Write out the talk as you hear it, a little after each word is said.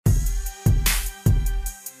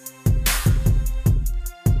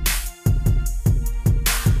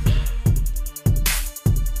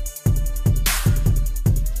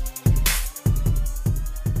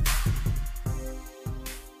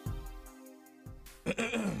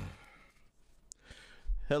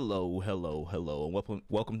Hello, and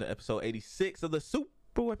welcome to episode 86 of the Super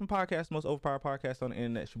Weapon Podcast, most overpowered podcast on the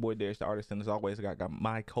internet. It's your boy Darius the Artist, and as always, I got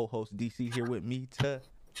my co-host DC here with me today.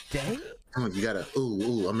 You gotta,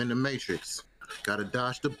 I'm in the Matrix. Gotta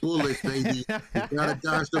dodge the bullets, baby. You gotta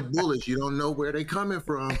dodge the bullets. You don't know where they coming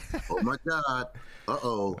from. Oh my God.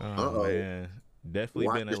 Oh man, definitely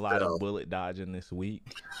Watch been a lot of bullet dodging this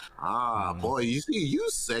week. Boy, you see, you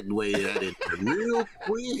segued at it real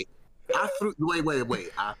quick. I threw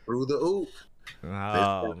the oop.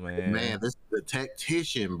 Oh man, this is the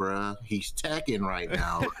tactician, bruh. He's tacking right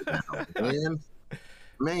now.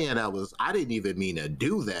 Man, I didn't even mean to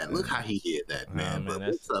do that. Look how he did that, man. But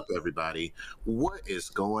what's up, everybody? What is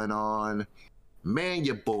going on? Man,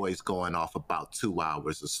 your boy's going off about 2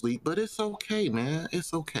 hours of sleep, but it's okay, man.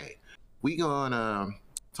 It's okay. We gonna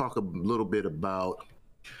talk a little bit about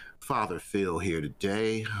Father Phil here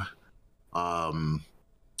today.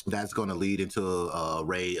 That's going to lead into an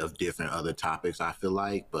array of different other topics, I feel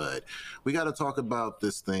like, but we got to talk about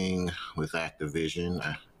this thing with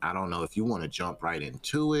Activision. I don't know if you want to jump right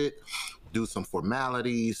into it, do some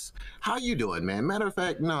formalities. How you doing, man? Matter of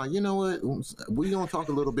fact, no, you know what? We're going to talk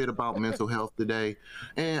a little bit about mental health today.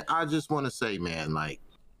 And I just want to say, man, like,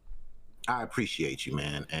 I appreciate you,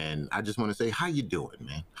 man. And I just want to say, how you doing,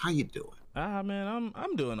 man? How you doing? Man,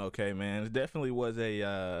 I'm doing okay, man. It definitely was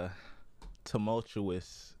a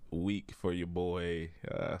tumultuous week for your boy,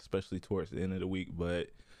 especially towards the end of the week, but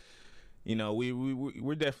you know,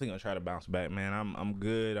 we're definitely gonna try to bounce back, man. I'm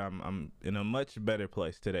good. I'm in a much better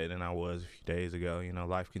place today than I was a few days ago. You know,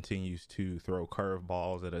 life continues to throw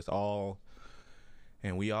curveballs at us all,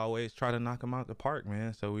 and we always try to knock them out the park,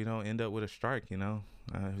 man, so we don't end up with a strike. You know,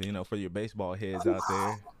 for your baseball heads out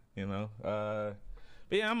there, you know. But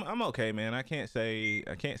yeah, I'm okay, man. I can't say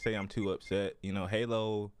I'm too upset. You know,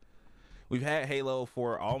 Halo. We've had Halo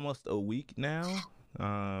for almost a week now,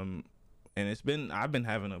 and I've been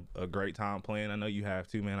having a great time playing. I know you have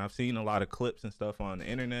too, man. I've seen a lot of clips and stuff on the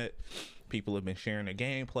internet. People have been sharing their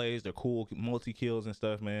gameplays, their cool multi-kills and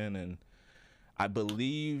stuff, man. And I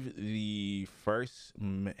believe the first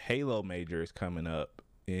Halo major is coming up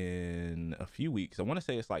in a few weeks. I want to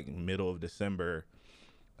say it's like middle of December.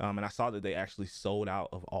 And I saw that they actually sold out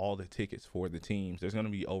of all the tickets for the teams. There's going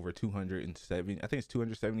to be over 270. I think it's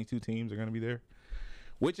 272 teams are going to be there,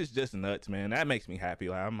 which is just nuts, man. That makes me happy.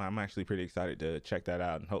 Like, I'm actually pretty excited to check that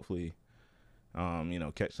out and hopefully,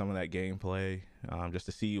 catch some of that gameplay, just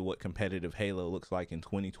to see what competitive Halo looks like in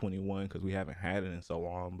 2021, because we haven't had it in so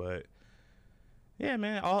long. But yeah,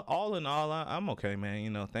 man, all in all, I'm okay, man. You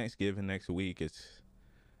know, Thanksgiving next week, it's,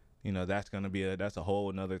 you know, that's a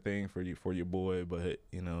whole another thing for your boy. But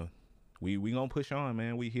you know, we gonna push on,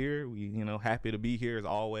 man. We here. We, you know, happy to be here as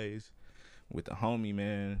always with the homie,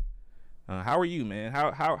 man. How are you, man?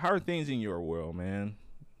 How are things in your world, man?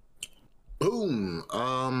 Boom.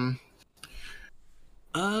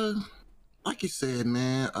 Like you said,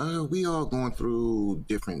 man, we all going through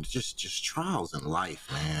different just trials in life,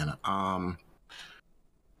 man.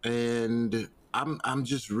 And I'm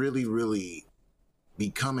just really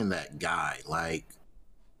becoming that guy. Like,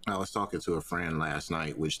 I was talking to a friend last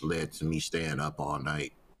night, which led to me staying up all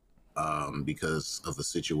night, because of the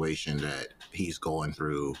situation that he's going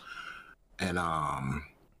through. And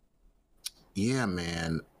yeah,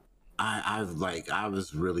 man, I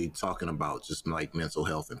was really talking about just like mental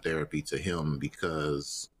health and therapy to him,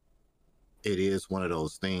 because it is one of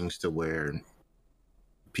those things to where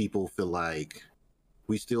people feel like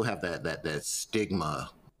we still have that stigma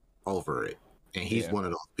over it. And he's one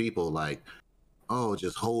of those people like, oh,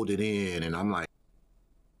 just hold it in. And I'm like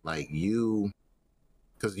you,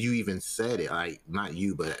 because you even said it, like, not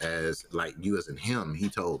you, but as like you as in him, he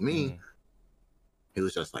told me, he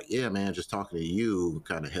was just like, yeah, man, just talking to you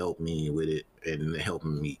kind of helped me with it and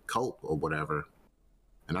helping me cope or whatever.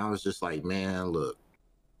 And I was just like, man, look,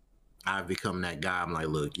 I've become that guy. I'm like,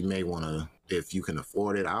 look, you may want to, if you can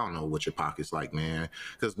afford it, I don't know what your pocket's like, man.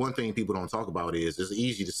 Because one thing people don't talk about is it's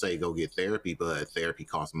easy to say go get therapy, but therapy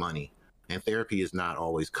costs money. And therapy is not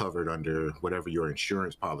always covered under whatever your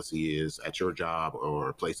insurance policy is at your job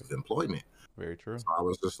or place of employment. Very true. So I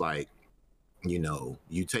was just like, you know,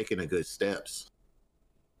 you taking the good steps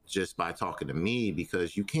just by talking to me,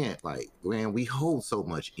 because you can't, like, man, we hold so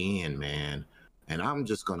much in, man. And I'm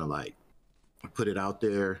just going to like put it out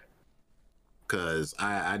there, because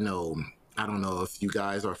I know, I don't know if you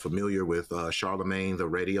guys are familiar with Charlemagne, the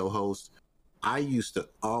radio host. I used to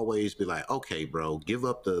always be like, okay, bro, give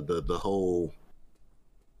up the whole,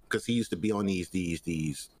 because he used to be on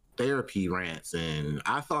these therapy rants, and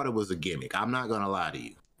I thought it was a gimmick. I'm not gonna lie to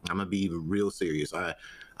you. I'm gonna be real serious.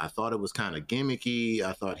 I thought it was kind of gimmicky.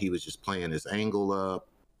 I thought he was just playing his angle up,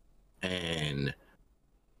 and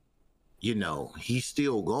he's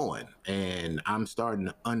still going. And I'm starting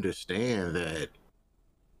to understand that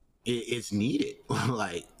it's needed.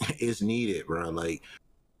 Like, it's needed, bro. Like,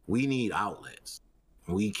 we need outlets.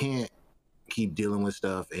 We can't keep dealing with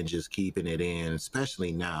stuff and just keeping it in,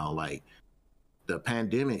 especially now. Like, the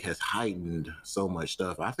pandemic has heightened so much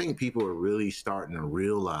stuff. I think people are really starting to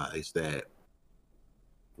realize that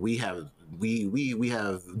we have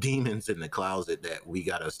demons in the closet that we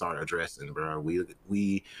got to start addressing, bro.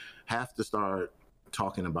 We have to start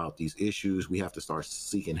talking about these issues. We have to start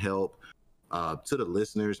seeking help. To the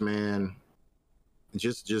listeners, man,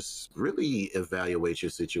 just really evaluate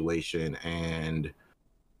your situation and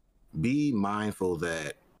be mindful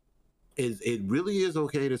that it really is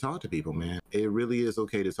okay to talk to people, man. It really is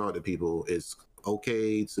okay to talk to people. It's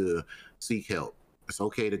okay to seek help. It's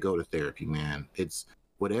okay to go to therapy, man. It's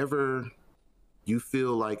whatever you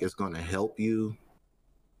feel like is going to help you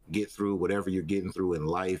get through whatever you're getting through in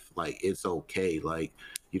life. Like, it's okay. Like,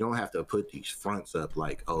 you don't have to put these fronts up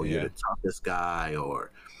like, oh, you're the toughest guy,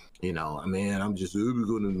 or man, I'm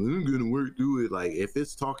gonna work through it. Like, if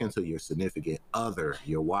it's talking to your significant other,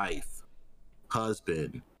 your wife,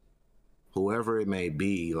 husband, whoever it may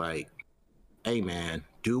be, like, hey, man,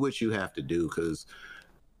 do what you have to do, because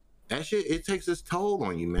that shit, it takes its toll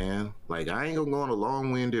on you, man. Like, I ain't gonna go on a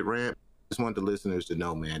long-winded rant. I just want the listeners to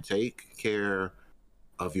know, man, take care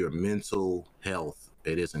of your mental health.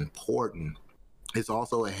 It is important. It's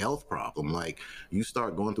also a health problem. Like, you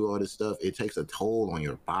start going through all this stuff, it takes a toll on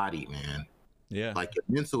your body, man. Yeah. Like, your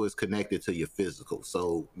mental is connected to your physical.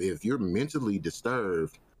 So if you're mentally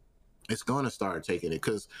disturbed, it's going to start taking it.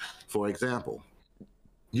 Because, for example,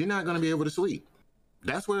 you're not going to be able to sleep.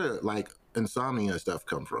 That's where, like, insomnia and stuff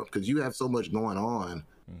come from, because you have so much going on.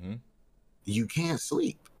 You can't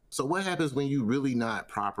sleep. So what happens when you really not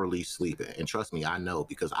properly sleeping? And trust me, I know,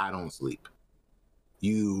 because I don't sleep.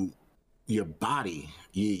 Your body,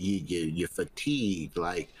 you're fatigued.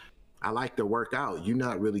 Like, I like to work out. You're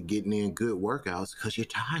not really getting in good workouts because you're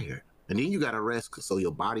tired. And then you got to rest so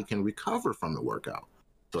your body can recover from the workout.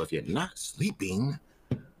 So if you're not sleeping,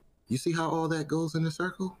 you see how all that goes in a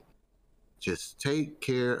circle? Just take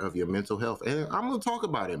care of your mental health. And I'm going to talk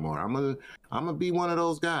about it more. I'm going to be one of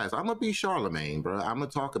those guys. I'm going to be Charlemagne, bro. I'm going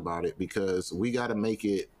to talk about it because we got to make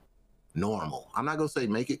it normal. I'm not going to say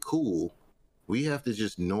make it cool. We have to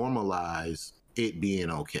just normalize it being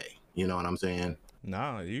okay. You know what I'm saying?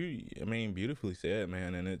 No, beautifully said,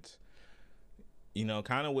 man. And it's,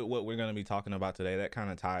 kind of with what we're going to be talking about today, that kind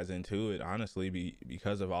of ties into it, honestly,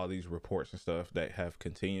 because of all these reports and stuff that have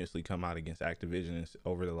continuously come out against Activision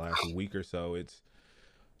over the last week or so. It's,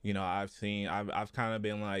 I've kind of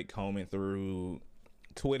been like combing through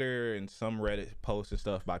Twitter and some Reddit posts and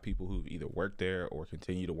stuff by people who've either worked there or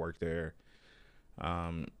continue to work there,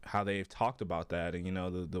 how they've talked about that. And,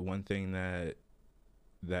 the one thing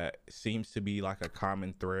that seems to be like a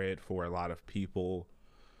common thread for a lot of people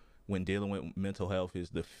when dealing with mental health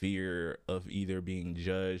is the fear of either being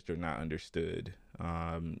judged or not understood.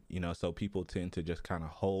 So people tend to just kind of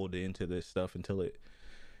hold into this stuff until it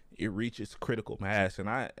reaches critical mass. And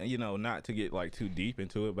I, not to get like too deep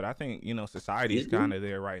into it, but I think, society's kind of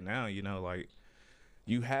there right now. Like,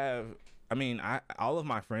 you have, all of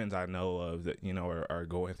my friends I know of that, are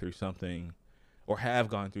going through something or have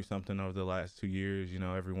gone through something over the last 2 years.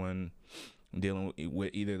 Everyone dealing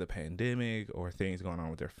with either the pandemic or things going on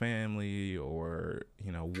with their family or,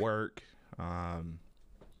 work.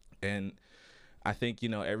 And I think,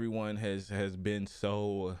 everyone has been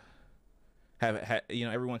so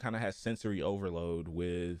everyone kind of has sensory overload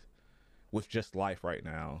with just life right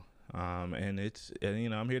now. And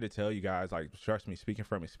I'm here to tell you guys, like, trust me, speaking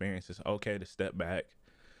from experience, it's okay to step back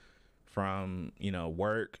from,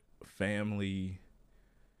 work, family,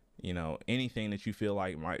 anything that you feel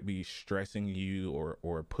like might be stressing you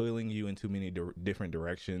or pulling you in too many different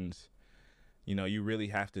directions. You really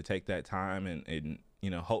have to take that time and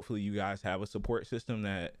hopefully you guys have a support system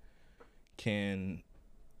that can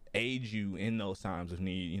aid you in those times of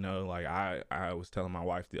need. Like I was telling my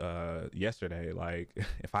wife yesterday, like,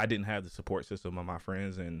 if I didn't have the support system of my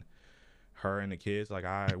friends and her and the kids, like,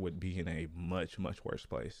 I would be in a much, much worse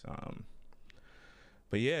place.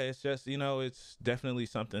 But yeah, it's just, it's definitely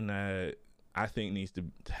something that I think needs to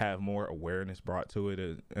have more awareness brought to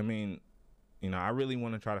it. I really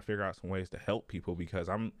want to try to figure out some ways to help people, because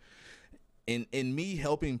I'm in me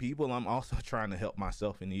helping people, I'm also trying to help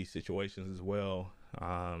myself in these situations as well.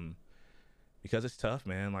 Because it's tough,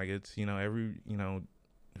 man. Like, it's, every,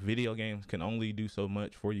 video games can only do so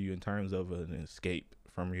much for you in terms of an escape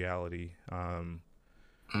from reality.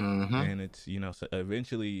 Mm-hmm. And it's, so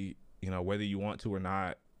eventually, whether you want to or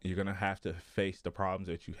not, you're gonna have to face the problems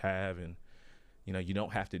that you have. And you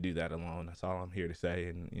don't have to do that alone. That's all I'm here to say.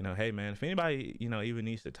 And hey man, if anybody even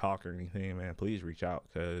needs to talk or anything, man, please reach out.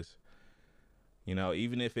 Because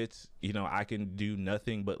even if it's I can do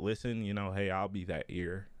nothing but listen, hey, I'll be that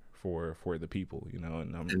ear for the people,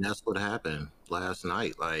 and And that's what happened last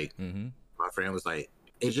night. Like, mm-hmm. my friend was like,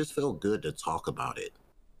 it just felt good to talk about it.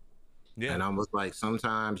 Yeah. And I was like,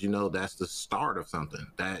 sometimes, that's the start of something.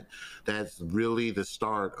 That's really the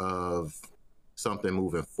start of something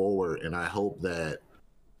moving forward. And I hope that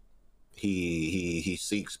he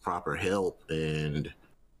seeks proper help, and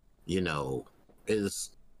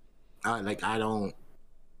is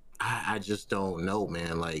I just don't know,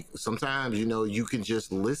 man. Like, sometimes you can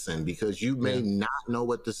just listen because you may Yeah. not know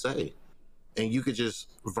what to say, and you could just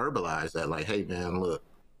verbalize that, like, hey man, look,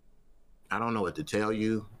 I don't know what to tell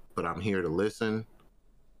you, but I'm here to listen.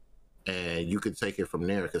 And you could take it from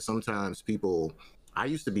there, because sometimes people, I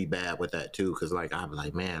used to be bad with that too, because like I'm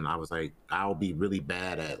like, man, I was like, I'll be really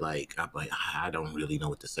bad at, like, I'm like, I don't really know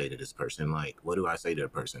what to say to this person. Like, what do I say to a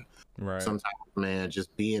person? Right. Sometimes, man,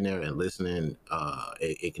 just being there and listening,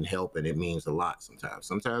 it can help, and it means a lot.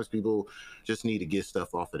 Sometimes people just need to get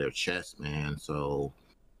stuff off of their chest, man. So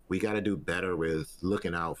we got to do better with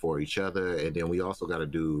looking out for each other, and then we also got to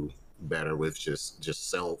do better with just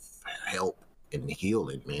self help and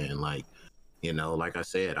healing, man. Like, like I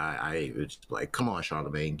said, I it's like, come on,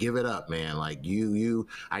 Charlamagne, give it up, man. Like,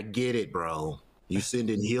 I get it, bro. You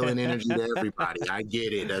sending healing energy to everybody. I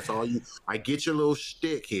get it. That's all you. I get your little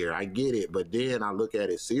shtick here. I get it. But then I look at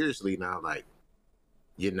it seriously now. Like,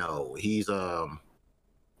 he's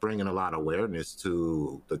bringing a lot of awareness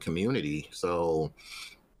to the community. So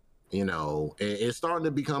it's starting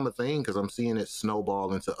to become a thing, because I'm seeing it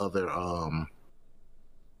snowball into other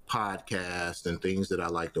podcasts and things that I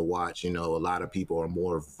like to watch. A lot of people are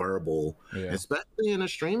more verbal, Yeah. especially in the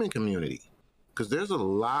streaming community, because there's a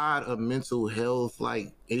lot of mental health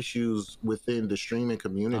like issues within the streaming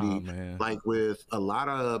community. Oh man. Like, with a lot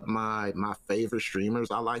of my favorite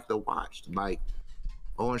streamers I like to watch, like,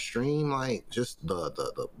 on stream, like, just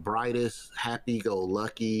the brightest,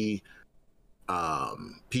 happy-go-lucky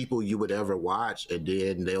people you would ever watch, and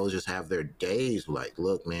then they'll just have their days like,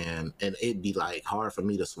 look, man, and it'd be like hard for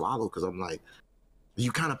me to swallow, because I'm like,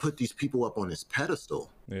 you kind of put these people up on this pedestal,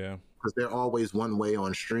 Yeah. because they're always one way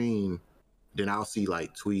on stream. Then I'll see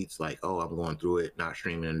like tweets like, oh, I'm going through it, not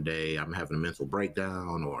streaming today, I'm having a mental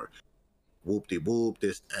breakdown, or whoop-de-whoop,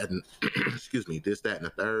 this and excuse me, this, that, and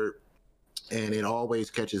the third. And it always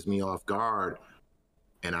catches me off guard,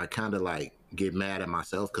 and I kind of like get mad at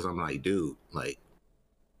myself, because I'm like, dude, like,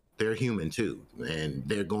 they're human too, and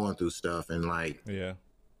they're going through stuff, and like, Yeah.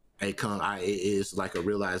 it's like a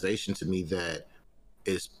realization to me that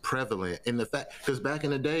is prevalent in the fact, because back in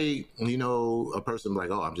the day, a person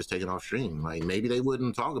like, oh, I'm just taking off stream, like, maybe they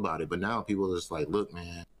wouldn't talk about it, but now people are just like, look,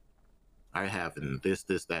 man, I having this,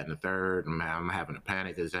 that, and the third. I'm having a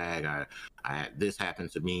panic attack. I this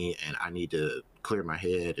happened to me, and I need to clear my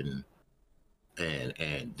head, and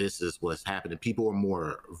this is what's happening. People are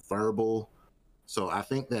more verbal, so I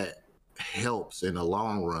think that helps in the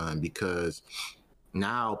long run, because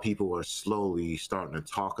now people are slowly starting to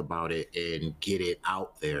talk about it and get it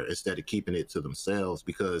out there instead of keeping it to themselves,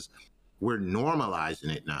 because we're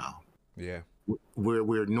normalizing it now. Yeah.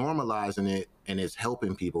 We're normalizing it, and it's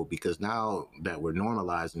helping people, because now that we're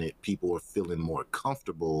normalizing it, people are feeling more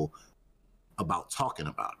comfortable about talking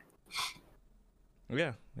about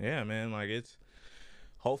it. Yeah, man. Like, it's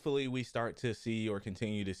hopefully we start to see or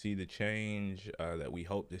continue to see the change that we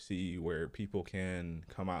hope to see, where people can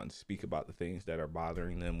come out and speak about the things that are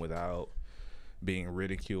bothering them without being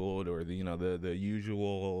ridiculed, or the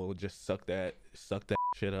usual just suck that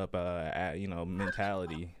shit up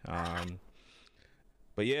mentality.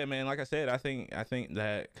 But yeah, man, like I said, I think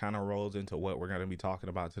that kind of rolls into what we're going to be talking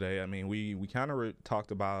about today. I mean, we kind of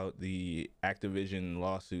talked about the Activision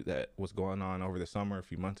lawsuit that was going on over the summer a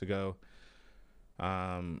few months ago.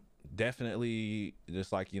 Definitely,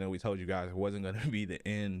 just like we told you guys, it wasn't going to be the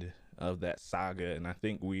end of that saga, and I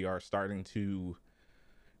think we are starting to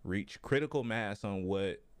reach critical mass on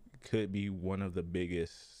what could be one of the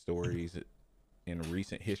biggest stories in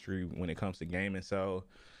recent history when it comes to gaming. So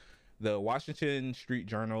the Washington Street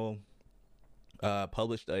Journal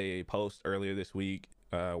published a post earlier this week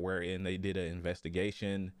wherein they did an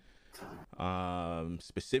investigation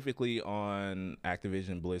specifically on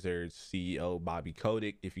Activision Blizzard's CEO, Bobby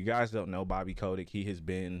Kotick. If you guys don't know Bobby Kotick, he has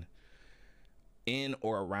been in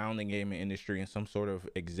or around the gaming industry in some sort of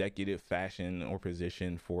executive fashion or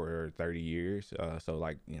position for 30 years. So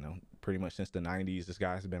like, pretty much since the 90s. This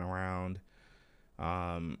guy's been around.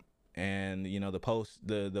 And you know,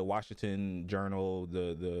 the Washington Journal,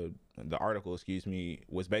 the article, excuse me,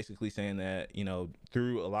 was basically saying that, you know,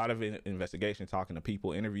 through a lot of investigation, talking to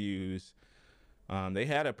people, interviews, they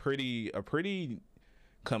had a pretty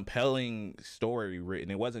compelling story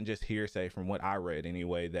written. It wasn't just hearsay from what I read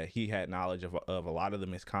anyway, that he had knowledge of a lot of the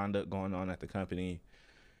misconduct going on at the company,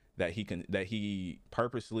 that he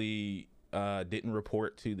purposely didn't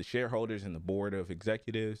report to the shareholders and the board of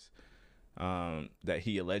executives, that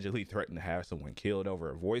he allegedly threatened to have someone killed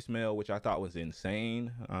over a voicemail, which I thought was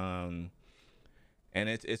insane. And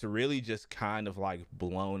it's really just kind of like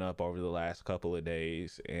blown up over the last couple of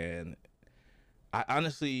days. And I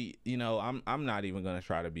honestly, you know, I'm not even gonna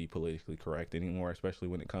try to be politically correct anymore, especially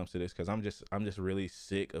when it comes to this, because I'm just really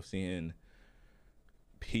sick of seeing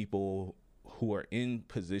people who are in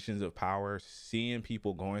positions of power, seeing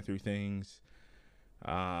people going through things,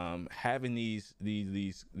 having these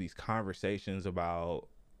conversations about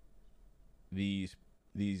these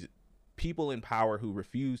people in power who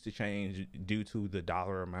refuse to change due to the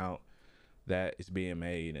dollar amount that is being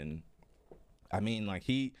made. And I mean, like,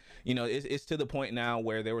 he, you know, it's to the point now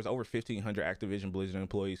where there was over 1,500 Activision Blizzard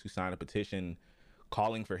employees who signed a petition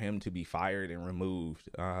calling for him to be fired and removed.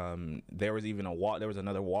 There was even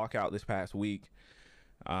another walkout this past week.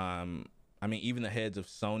 I mean, even the heads of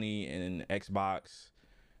Sony and Xbox,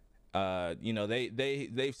 you know,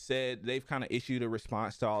 they've said, they've kind of issued a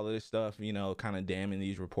response to all of this stuff, you know, kind of damning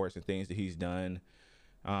these reports and things that he's done.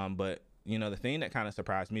 But you know, the thing that kind of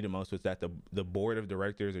surprised me the most was that the board of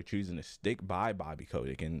directors are choosing to stick by Bobby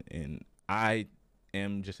Kotick, and I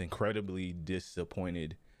am just incredibly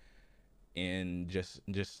disappointed in just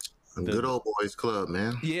the good old boys club,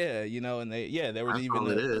 man. Yeah, you know, and there was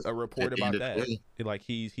even a report about that. Like,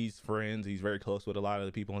 he's friends, he's very close with a lot of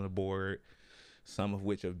the people on the board, some of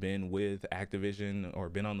which have been with Activision or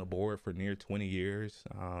been on the board for near 20 years,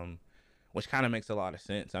 which kind of makes a lot of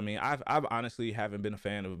sense. I mean, I've honestly haven't been a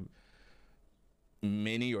fan of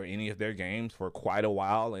many or any of their games for quite a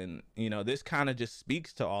while, and you know, this kind of just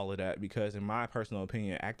speaks to all of that, because in my personal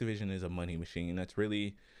opinion, Activision is a money machine. That's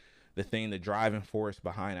really the thing, the driving force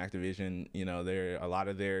behind Activision. You know, a lot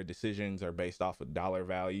of their decisions are based off of dollar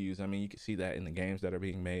values. I mean, you can see that in the games that are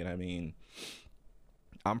being made. I mean,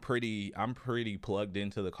 I'm pretty plugged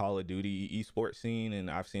into the Call of Duty esports scene,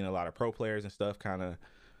 and I've seen a lot of pro players and stuff kind of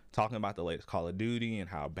talking about the latest Call of Duty and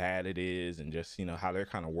how bad it is, and just, you know, how they're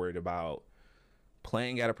kind of worried about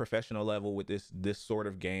playing at a professional level with this sort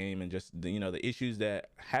of game, and just you know, the issues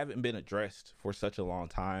that haven't been addressed for such a long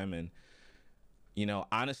time. And you know,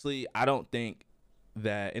 honestly, I don't think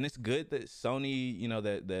that, and it's good that Sony, you know,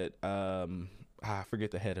 that I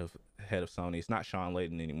forget the head of Sony. It's not Sean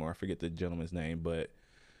Layden anymore. I forget the gentleman's name, but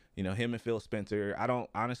you know, him and Phil Spencer, I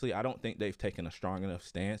don't think they've taken a strong enough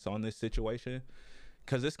stance on this situation,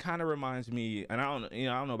 because this kind of reminds me, and I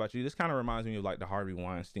don't know about you, this kind of reminds me of like the Harvey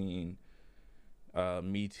Weinstein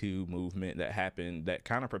Me Too movement that happened, that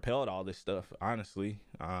kind of propelled all this stuff, honestly.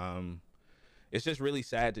 It's just really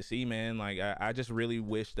sad to see, man. Like, I just really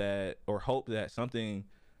wish that, or hope that, something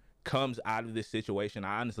comes out of this situation.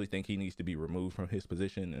 I honestly think he needs to be removed from his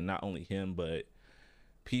position, and not only him, but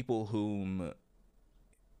people whom,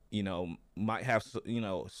 you know, might have, you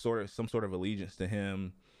know, some sort of allegiance to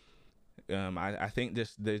him. I think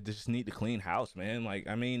they just need to clean house, man. Like,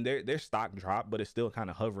 I mean, their stock dropped, but it's still kind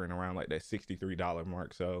of hovering around like that $63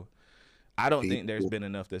 mark. So I don't think there's been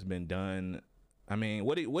enough that's been done. I mean,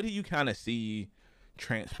 what do you kind of see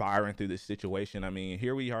transpiring through this situation? I mean,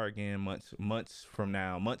 here we are again, months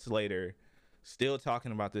later, still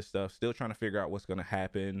talking about this stuff, still trying to figure out what's going to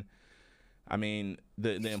happen. I mean,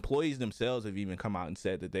 the employees themselves have even come out and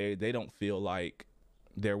said that they don't feel like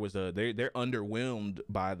they're underwhelmed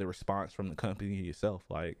by the response from the company itself.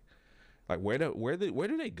 Like where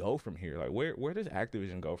do they go from here? Like, where does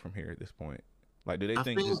Activision go from here at this point? Like, do they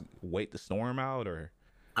think just wait the storm out? Or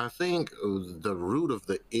I think the root of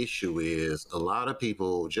the issue is a lot of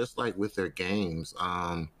people, just like with their games,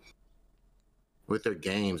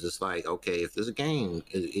 it's like, okay, if this game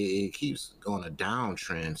it keeps on a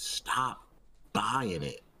downtrend, stop buying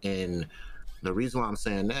it. And the reason why I'm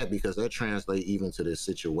saying that, because that translates even to this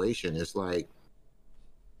situation. It's like,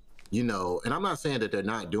 you know, and I'm not saying that they're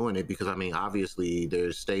not doing it, because I mean, obviously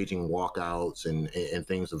they're staging walkouts and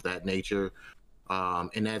things of that nature.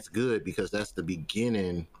 And that's good, because that's the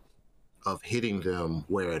beginning of hitting them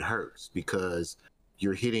where it hurts, because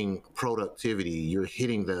you're hitting productivity, you're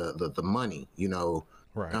hitting the money, you know.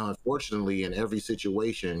 Right. Unfortunately, in every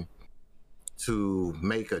situation, to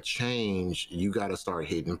make a change, you got to start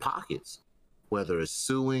hitting pockets, whether it's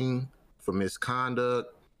suing for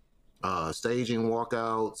misconduct, staging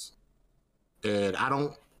walkouts. And I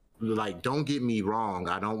don't don't get me wrong.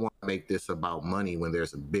 I don't want to make this about money when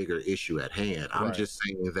there's a bigger issue at hand. I'm Right. just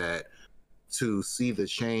saying that to see the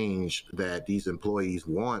change that these employees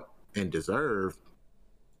want and deserve,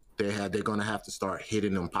 they're going to have to start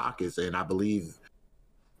hitting them pockets. And I believe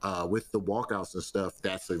with the walkouts and stuff,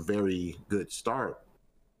 that's a very good start,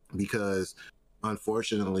 because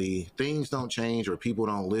unfortunately things don't change or people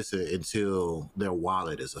don't listen until their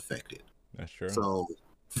wallet is affected. That's true. So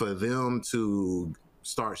for them to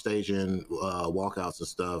start staging walkouts and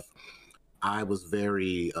stuff, I was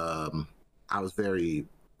very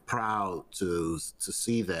proud to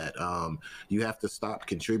see that. You have to stop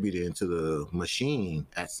contributing to the machine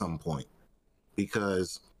at some point,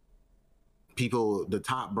 because people, the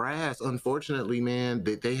top brass, unfortunately, man,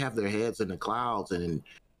 they have their heads in the clouds, and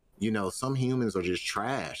some humans are just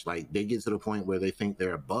trash. Like, they get to the point where they think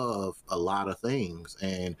they're above a lot of things,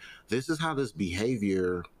 and this is how this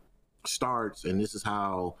behavior starts, and this is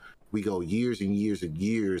how we go years and years and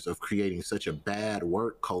years of creating such a bad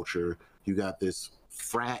work culture. You got this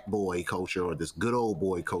frat boy culture, or this good old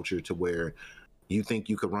boy culture, to where you think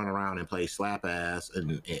you could run around and play slap ass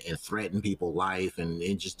and threaten people's life and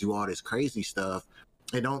just do all this crazy stuff,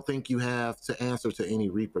 and don't think you have to answer to any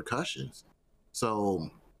repercussions. So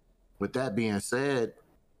with that being said,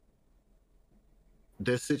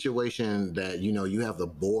 this situation that you have the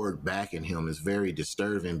board backing him is very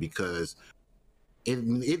disturbing, because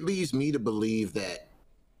it leads me to believe that,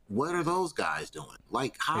 what are those guys doing?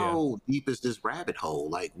 Like, how deep is this rabbit hole?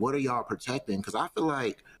 Like, what are y'all protecting? Because I feel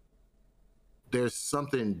like there's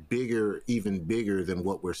something bigger, even bigger than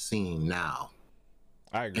what we're seeing now.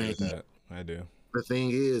 I agree with that. I do. The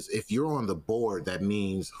thing is, if you're on the board, that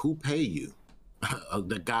means who pay you?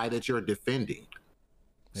 The guy that you're defending.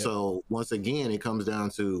 Yep. So once again, it comes down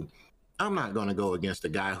to, I'm not going to go against the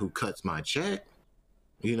guy who cuts my check.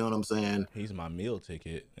 You know what I'm saying? He's my meal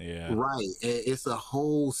ticket. Yeah. Right. It's a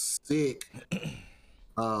whole sick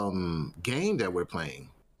game that we're playing.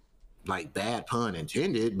 Like, bad pun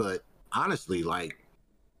intended, but honestly, like,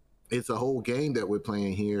 it's a whole game that we're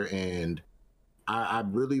playing here. And I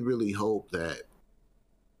really, really hope that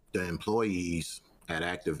the employees at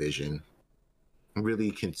Activision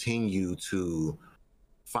really continue to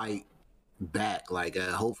fight back. Like,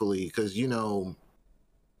 hopefully, because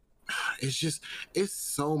it's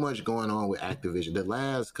so much going on with Activision. The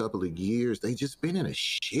last couple of years, they just been in a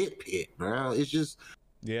shit pit, bro. It's just,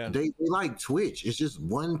 they like Twitch. It's just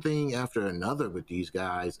one thing after another with these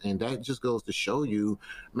guys, and that just goes to show you,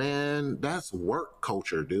 man, that's work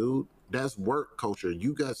culture, dude. That's work culture.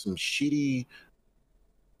 You got some shitty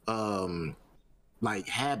like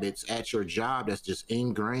habits at your job that's just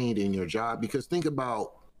ingrained in your job. Because think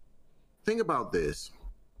about this.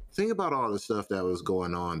 Think about all the stuff that was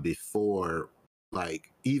going on before,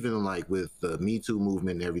 like, even like with the Me Too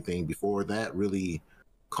movement and everything, before that really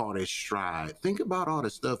caught its stride. Think about all the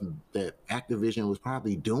stuff that Activision was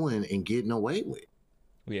probably doing and getting away with.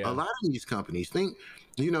 Yeah. A lot of these companies, think,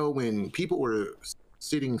 when people were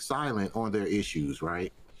sitting silent on their issues,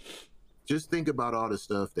 right? Just think about all the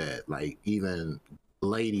stuff that, like, even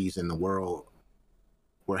ladies in the world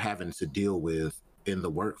were having to deal with in the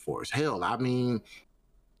workforce. Hell, I mean,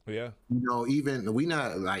 even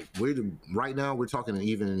right now we're talking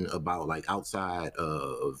even about, like, outside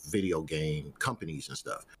of video game companies and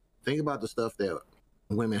stuff. Think about the stuff that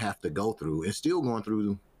women have to go through, and still going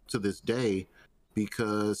through to this day,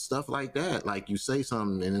 because stuff like that, like, you say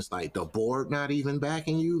something and it's like the board not even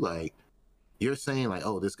backing you. Like, you're saying, like,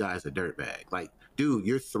 oh, this guy's a dirtbag. Like, dude,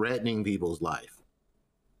 you're threatening people's life.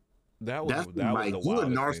 That was like, you a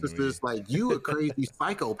narcissist, like, you a crazy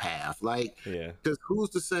psychopath. Like, because who's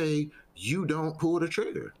to say you don't pull the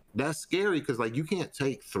trigger? That's scary, because, like, you can't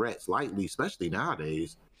take threats lightly, especially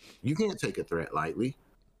nowadays. You can't take a threat lightly.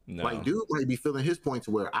 No. Like, dude might be feeling his point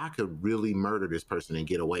to where I could really murder this person and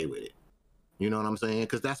get away with it. You know what I'm saying?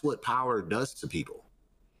 Because that's what power does to people.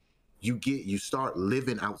 You start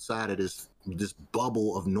living outside of this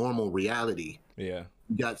bubble of normal reality. Yeah.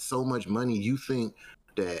 You got so much money, you think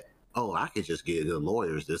that, oh, I could just get good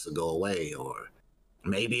lawyers, this will go away, or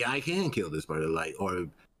maybe I can kill this person, like, or,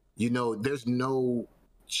 there's no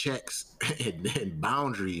checks and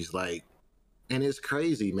boundaries, like, and it's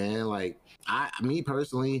crazy, man. Like, me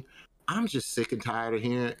personally, I'm just sick and tired of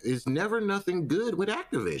hearing it's never nothing good with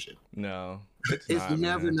Activision. No, it's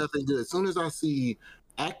never nothing good. As soon as I see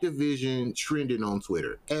Activision trending on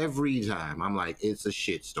Twitter, every time I'm like, it's a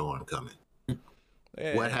shitstorm coming.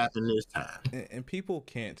 Yeah. What happened this time? And people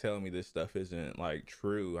can't tell me this stuff isn't, like,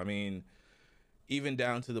 true. I mean, even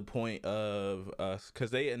down to the point of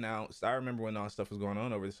because they announced. I remember when all this stuff was going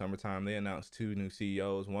on over the summertime. They announced two new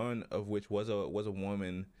CEOs, one of which was a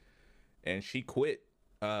woman, and she quit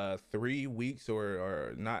 3 weeks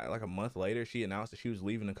or not, like a month later. She announced that she was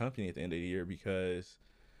leaving the company at the end of the year because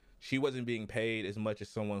she wasn't being paid as much as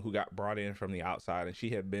someone who got brought in from the outside, and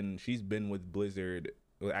she's been with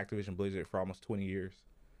Activision Blizzard for almost 20 years.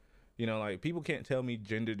 You know, like, people can't tell me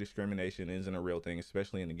gender discrimination isn't a real thing,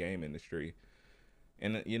 especially in the game industry.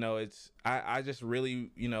 And you know, I just really,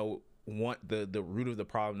 you know, want the root of the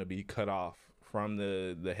problem to be cut off from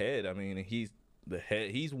the head. I mean, he's the head.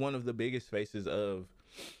 He's one of the biggest faces of,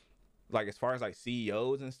 like, as far as like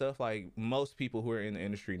CEOs and stuff. Like, most people who are in the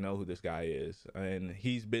industry know who this guy is, and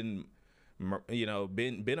he's been, you know,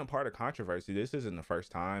 been a part of controversy. This isn't the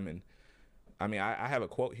first time. And I mean, I have a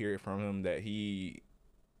quote here from him that he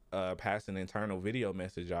passed an internal video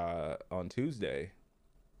message on Tuesday,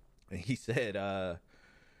 and he said,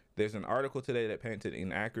 there's an article today that painted an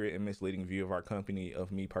inaccurate and misleading view of our company,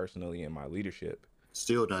 of me personally, and my leadership.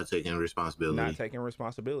 Still not taking responsibility. Not taking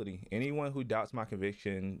responsibility. Anyone who doubts my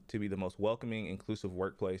conviction to be the most welcoming, inclusive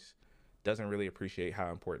workplace doesn't really appreciate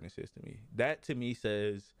how important this is to me. That to me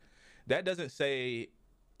says, that doesn't say,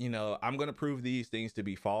 you know, I'm going to prove these things to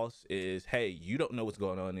be false. Is, hey, you don't know what's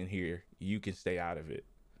going on in here. You can stay out of it.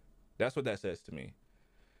 That's what that says to me.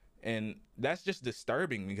 And that's just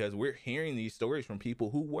disturbing because we're hearing these stories from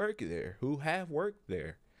people who work there, who have worked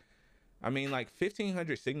there. I mean, like,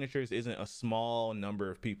 1,500 signatures isn't a small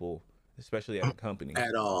number of people, especially at a company.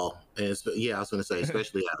 At all. And yeah, I was going to say,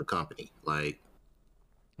 especially at a company. Like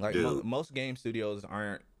most game studios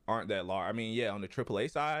aren't that large. I mean, yeah, on the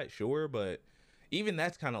AAA side, sure, but even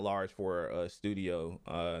that's kind of large for a studio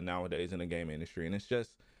nowadays in the game industry. And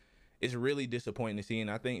it's really disappointing to see. And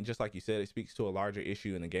I think, just like you said, it speaks to a larger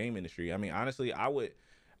issue in the game industry. I mean, honestly, I would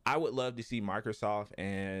love to see Microsoft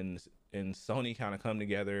and Sony kind of come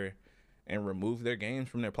together and remove their games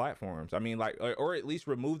from their platforms. I mean, like, or at least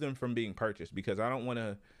remove them from being purchased, because I don't want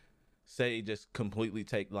to say just completely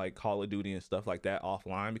take like Call of Duty and stuff like that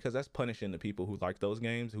offline, because that's punishing the people who like those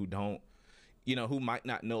games, who don't, you know, who might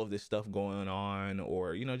not know of this stuff going on,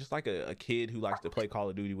 or, you know, just like a kid who likes to play Call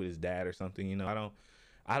of Duty with his dad or something. You know,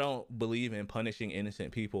 I don't believe in punishing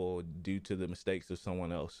innocent people due to the mistakes of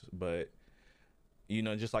someone else. But, you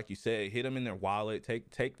know, just like you said, hit them in their wallet,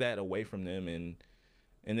 take that away from them,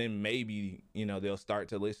 and then maybe, you know, they'll start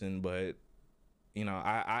to listen. But, you know,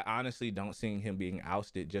 I honestly don't see him being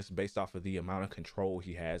ousted just based off of the amount of control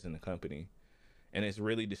he has in the company. And it's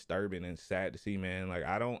really disturbing and sad to see, man. Like,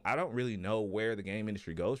 I don't really know where the game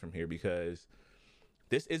industry goes from here, because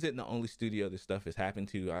this isn't the only studio this stuff has happened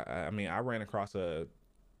to. I mean, I ran across a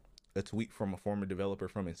tweet from a former developer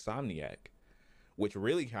from Insomniac, which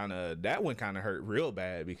really that one hurt real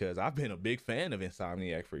bad, because I've been a big fan of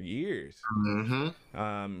Insomniac for years.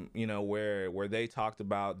 Mm-hmm. You know, where they talked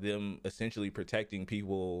about them essentially protecting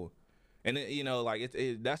people, and you know, like,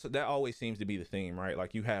 that always seems to be the theme, right?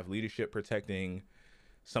 Like, you have leadership protecting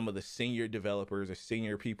some of the senior developers or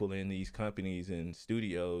senior people in these companies and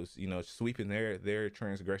studios, you know, sweeping their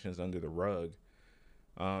transgressions under the rug,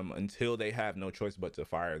 until they have no choice but to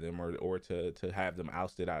fire them or to have them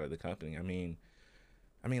ousted out of the company. I mean,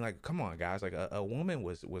 like, come on, guys. Like, a woman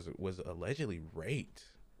was allegedly raped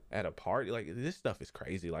at a party. Like, this stuff is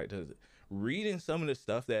crazy. Like, reading some of the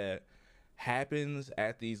stuff that happens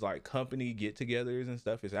at these, like, company get-togethers and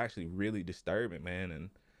stuff is actually really disturbing, man. And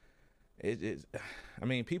it's, I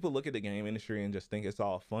mean, people look at the game industry and just think it's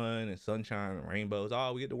all fun and sunshine and rainbows.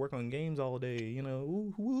 Oh, we get to work on games all day, you know,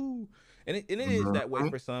 ooh, woo. And it is that way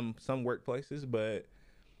for some workplaces, but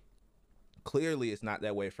clearly it's not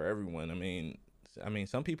that way for everyone. I mean,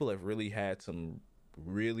 some people have really had some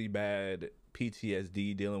really bad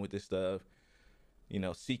PTSD dealing with this stuff, you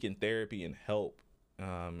know, seeking therapy and help.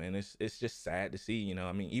 And it's just sad to see, you know,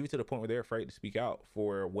 I mean, even to the point where they're afraid to speak out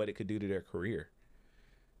for what it could do to their career.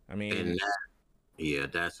 I mean,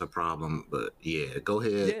 that's a problem. But yeah, go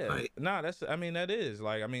ahead. Yeah, that is,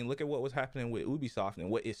 like, I mean, look at what was happening with Ubisoft and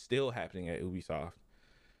what is still happening at Ubisoft,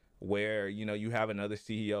 where, you know, you have another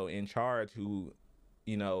CEO in charge who,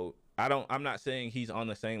 you know, I'm not saying he's on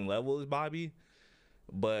the same level as Bobby,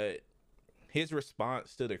 but his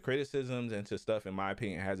response to the criticisms and to stuff, in my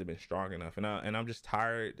opinion, hasn't been strong enough. And I'm just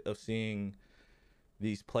tired of seeing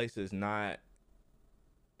these places not,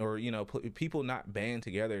 or, you know, people not band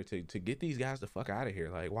together to get these guys the fuck out of here.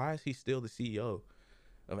 Like, why is he still the CEO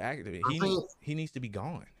of Activision? He needs to be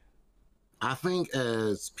gone. I think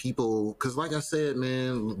as people, because like I said,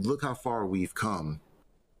 man, look how far we've come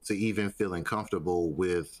to even feeling comfortable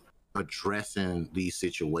with addressing these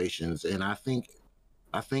situations. And I think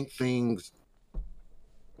things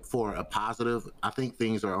for a positive, I think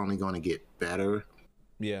things are only going to get better.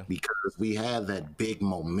 Yeah. Because we had that big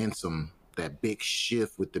momentum, that big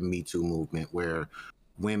shift with the Me Too movement where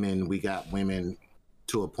we got women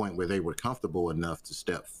to a point where they were comfortable enough to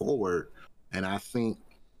step forward. And I think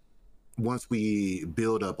once we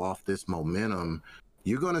build up off this momentum,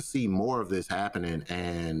 you're going to see more of this happening,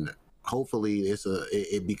 and hopefully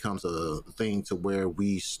it becomes a thing to where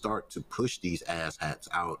we start to push these asshats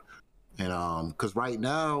out. And because right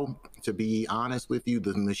now, to be honest with you,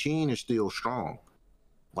 the machine is still strong.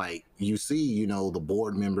 Like, you see, the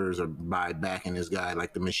board members are backing this guy.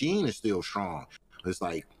 Like, the machine is still strong. It's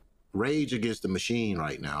like rage against the machine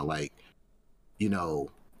right now. Like,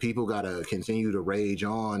 people got to continue to rage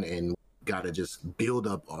on and got to just build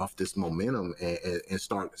up off this momentum and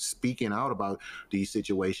start speaking out about these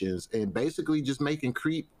situations and basically just making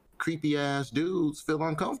creepy ass dudes feel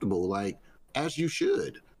uncomfortable. Like, as you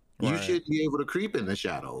should. You should be able to creep in the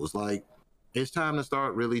shadows. Like, it's time to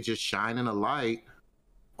start really just shining a light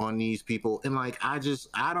on these people. And like, I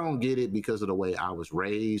don't get it because of the way I was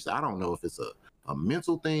raised. I don't know if it's a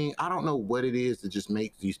mental thing. I don't know what it is that just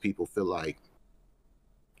makes these people feel like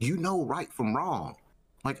right from wrong.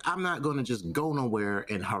 Like, I'm not going to just go nowhere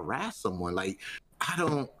and harass someone. Like, I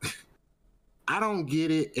don't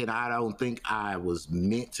get it, and I don't think I was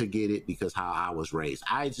meant to get it because how I was raised.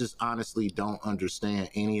 I just honestly don't understand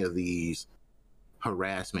any of these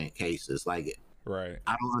harassment cases. Like, right.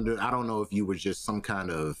 I don't know if you were just some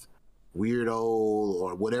kind of weirdo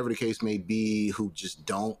or whatever the case may be who just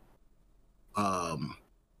don't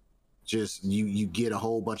just you get a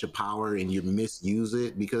whole bunch of power and you misuse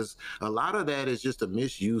it, because a lot of that is just a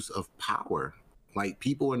misuse of power. Like,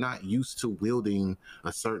 people are not used to wielding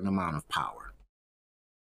a certain amount of power.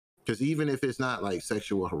 Because even if it's not like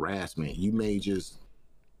sexual harassment, you may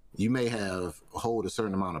have hold a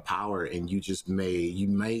certain amount of power, and you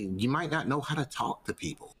might not know how to talk to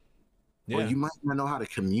people, or you might not know how to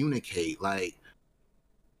communicate. Like,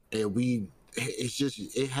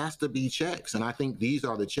 it has to be checks, and I think these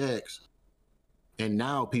are the checks. And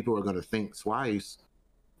now people are going to think twice,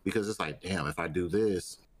 because it's like, damn, if I do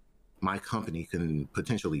this, my company can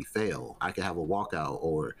potentially fail. I could have a walkout,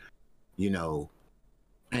 or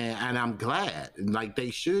and I'm glad. Like, they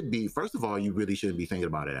should be. First of all, you really shouldn't be thinking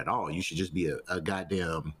about it at all. You should just be a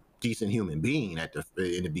goddamn decent human being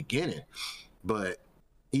in the beginning. But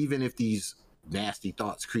even if these nasty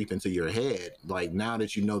thoughts creep into your head, like, now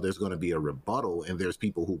that you know there's going to be a rebuttal and there's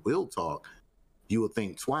people who will talk, you will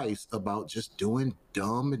think twice about just doing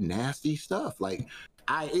dumb and nasty stuff. Like,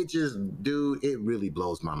 it really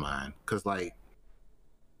blows my mind, because like,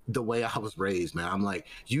 the way I was raised, man, I'm like,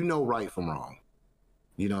 right from wrong.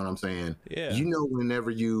 You know what I'm saying? Yeah.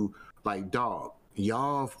 Whenever you, like, dog,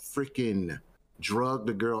 y'all freaking drugged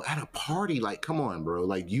the girl at a party. Like, come on, bro.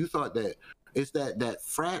 Like, you thought that it's that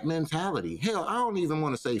frat mentality. Hell, I don't even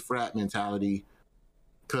want to say frat mentality,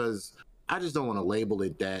 because I just don't want to label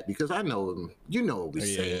it that, because I know, what we're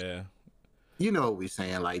saying. You know what we're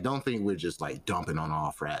saying. Like, don't think we're just like dumping on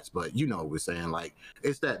all frats, but you know what we're saying. Like,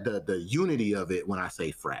 it's that the unity of it when I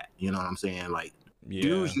say frat. You know what I'm saying? Like,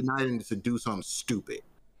 dudes uniting to do something stupid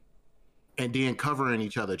and then covering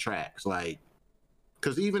each other tracks. Like,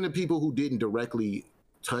 because even the people who didn't directly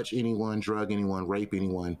touch anyone, drug anyone, rape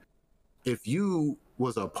anyone, if you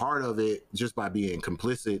was a part of it just by being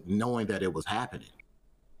complicit, knowing that it was happening.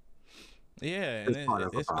 Yeah, and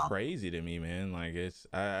it's crazy to me, man. Like,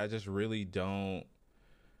 I just really don't.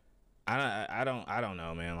 I don't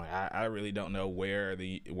know, man. Like, I really don't know where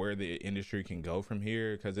the industry can go from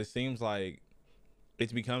here, because it seems like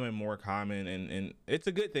it's becoming more common, and it's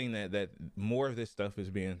a good thing that more of this stuff is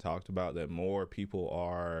being talked about, that more people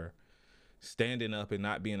are standing up and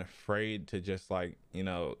not being afraid to just, like,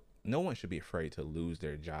 no one should be afraid to lose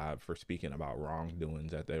their job for speaking about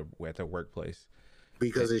wrongdoings at their workplace.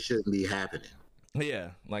 Because it shouldn't be happening. Yeah,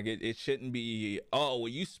 like, it shouldn't be, oh, well,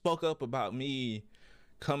 you spoke up about me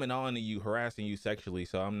coming on to you, harassing you sexually,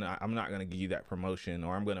 so I'm not going to give you that promotion,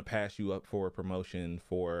 or I'm going to pass you up for a promotion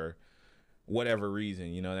for whatever reason,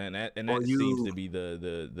 and that seems to be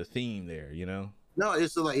the theme there, No,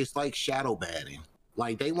 it's like shadow banning.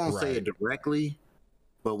 Like, they won't say it directly,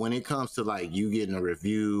 but when it comes to, like, you getting a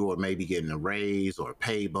review or maybe getting a raise or a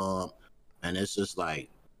pay bump, and it's just like,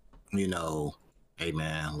 hey,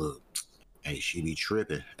 man, look, hey, she be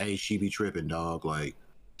tripping, dog. Like,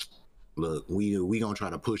 look, we gonna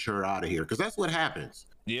try to push her out of here, because that's what happens.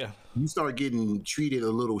 Yeah, you start getting treated a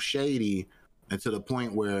little shady, and to the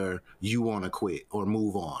point where you want to quit or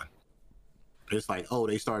move on. It's like, oh,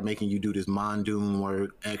 they start making you do this mondoon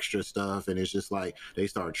work, extra stuff, and it's just like they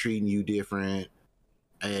start treating you different.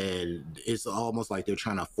 and it's almost like they're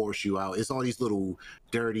trying to force you out. It's all these little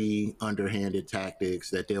dirty, underhanded tactics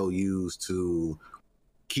that they'll use to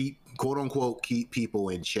keep, quote unquote, keep people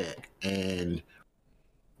in check. And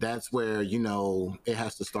that's where, you know, it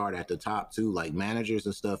has to start at the top too. Like managers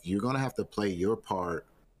and stuff, you're gonna have to play your part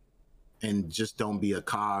and just don't be a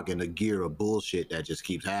cog in a gear of bullshit that just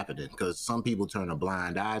keeps happening, because some people turn a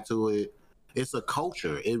blind eye to it. It's a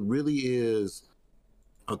culture. It really is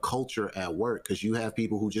a culture at work, because you have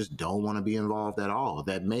people who just don't want to be involved at all,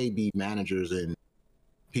 that may be managers and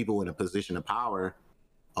people in a position of power.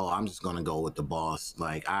 Oh, I'm just gonna go with the boss.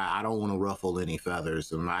 Like I don't want to ruffle any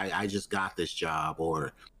feathers, and I just got this job,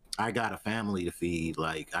 or I got a family to feed.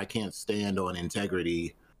 Like I can't stand on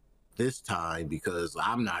integrity this time because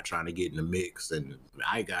I'm not trying to get in the mix, and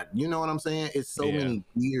I got, you know what I'm saying? It's so many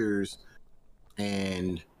years,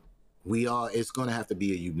 and it's going to have to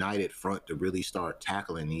be a united front to really start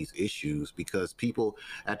tackling these issues, because people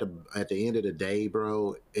at the end of the day,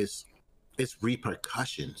 bro, it's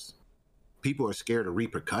repercussions. People are scared of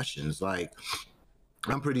repercussions. Like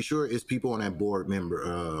I'm pretty sure it's people on that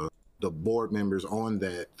the board members on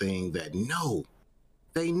that thing that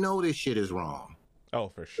they know this shit is wrong. Oh,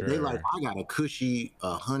 for sure. They like, I got a cushy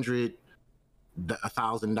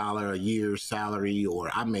 $100,000 a year salary, or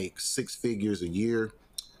I make 6 figures a year,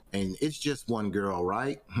 and it's just one girl,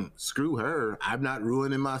 right? Screw her. I'm not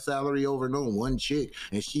ruining my salary over no one chick.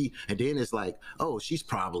 And then it's like, oh, she's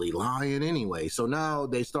probably lying anyway. So now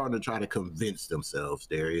they starting to try to convince themselves,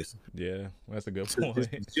 Darius. Yeah, that's a good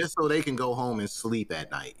point. Just so they can go home and sleep at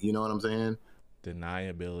night. You know what I'm saying?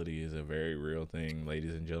 Deniability is a very real thing,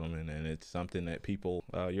 ladies and gentlemen, and it's something that people,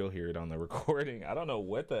 you'll hear it on the recording. I don't know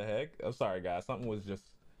what the heck. I'm sorry, guys. Something was just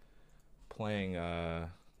playing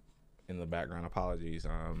in the background. Apologies.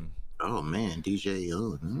 Oh man, DJ.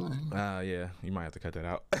 Yeah, you might have to cut that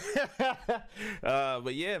out.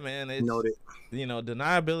 But yeah, man, it's Noted. You know,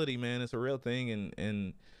 deniability, man, it's a real thing,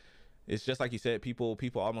 and it's just like you said, people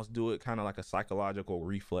almost do it kind of like a psychological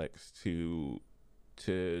reflex to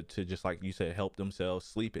just like you said, help themselves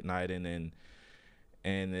sleep at night, and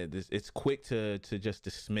it's quick to just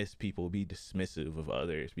dismiss people, be dismissive of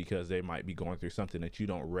others because they might be going through something that you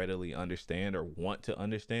don't readily understand or want to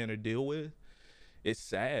understand or deal with. It's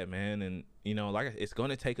sad, man. And you know, like, it's going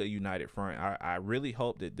to take a united front. I really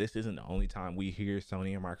hope that this isn't the only time we hear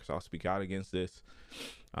Sony and Microsoft speak out against this.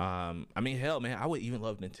 I mean, hell, man, I would even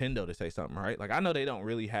love Nintendo to say something, right? Like, I know they don't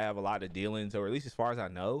really have a lot of dealings, or at least as far as I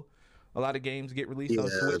know, a lot of games get released on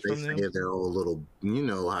Switch from them. Yeah, their own little, you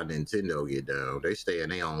know how Nintendo get down. They stay in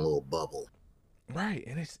their own little bubble. Right,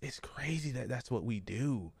 and it's crazy that that's what we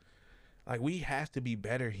do. Like, we have to be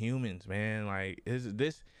better humans, man. Like,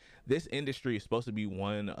 this industry is supposed to be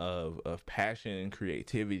one of passion,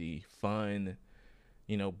 creativity, fun,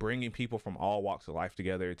 you know, bringing people from all walks of life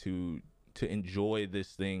together to enjoy this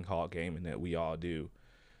thing called gaming that we all do.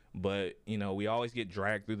 But, you know, we always get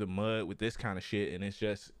dragged through the mud with this kind of shit, and it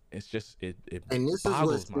and this is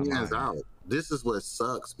what stands out. This is what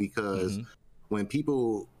sucks, because when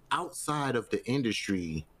people outside of the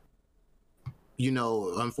industry, you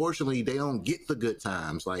know, unfortunately, they don't get the good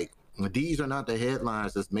times. Like, these are not the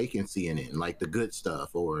headlines that's making CNN, like the good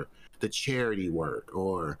stuff or the charity work,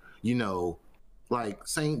 or, you know, like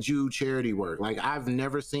St. Jude charity work. Like, I've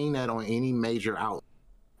never seen that on any major outlet.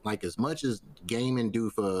 Like, as much as gaming do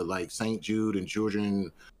for like St. Jude and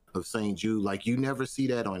children of St. Jude, like, you never see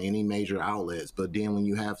that on any major outlets. But then when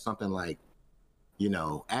you have something like, you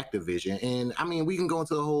know, Activision, and I mean, we can go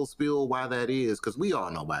into the whole spiel why that is, because we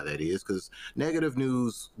all know why that is, because negative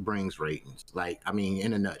news brings ratings. Like, I mean,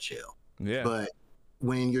 in a nutshell. Yeah. But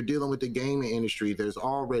when you're dealing with the gaming industry, there's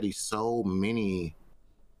already so many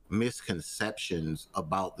misconceptions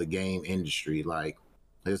about the game industry. Like,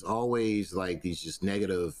 there's always like these just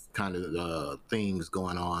negative kind of things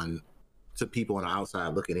going on to people on the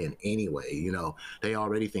outside looking in anyway. You know, they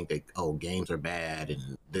already think that, oh, games are bad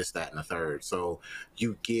and this, that, and the third. So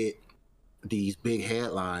you get these big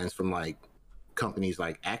headlines from like companies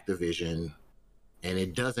like Activision, and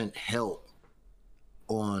it doesn't help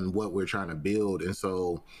on what we're trying to build. And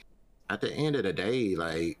so at the end of the day,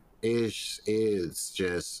 like, it's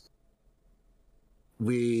just,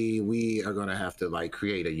 we are gonna have to like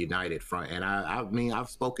create a united front. And I mean, I've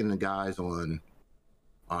spoken to guys on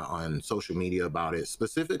social media about it,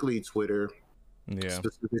 specifically Twitter,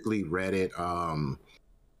 specifically Reddit.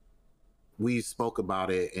 We spoke about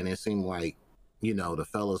it, and it seemed like, you know, the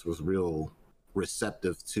fellas was real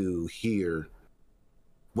receptive to hear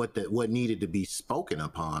what needed to be spoken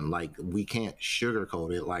upon. Like, we can't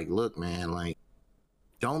sugarcoat it. Like, look, man, like,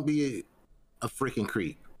 don't be a freaking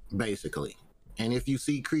creep, basically. And if you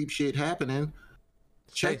see creep shit happening,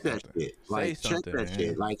 Say check that something. shit. Say Like, check something, that shit.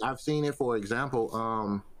 man. Like, I've seen it. For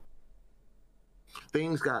example,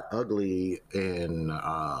 things got ugly in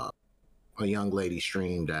a young lady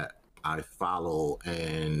stream that I follow,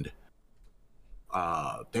 and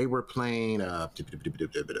they were playing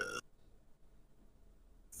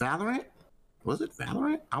Valorant. Was it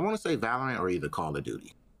Valorant? I want to say Valorant or either Call of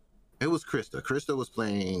Duty. It was Krista. Krista was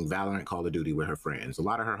playing Valorant Call of Duty with her friends. A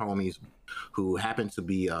lot of her homies who happened to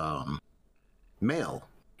be males.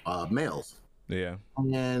 Yeah.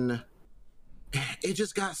 And it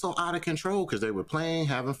just got so out of control because they were playing,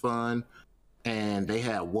 having fun, and they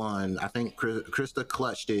had won. I think Krista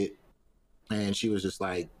clutched it, and she was just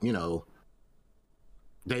like,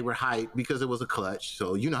 they were hyped because it was a clutch.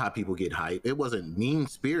 So you know how people get hyped. It wasn't mean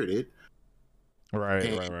spirited. Right.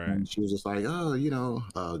 And she was just like,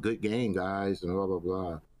 oh, good game, guys, and blah blah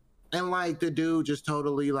blah. And like the dude just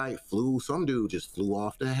totally like some dude just flew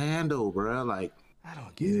off the handle, bro. Like, I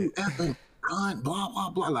don't get you it. effing cunt, blah blah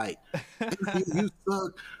blah. Like, you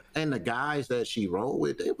suck. And the guys that she rolled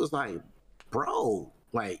with, it was like, bro,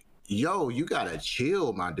 like, yo, you gotta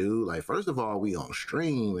chill, my dude. Like, first of all, we on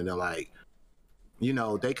stream, and they're like,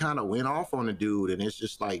 they kind of went off on the dude, and it's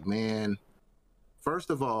just like, man, first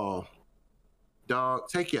of all, dog,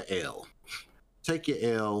 take your L. Take your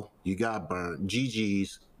L. You got burnt.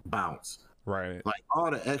 GG's, bounce. Right. Like,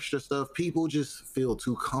 all the extra stuff, people just feel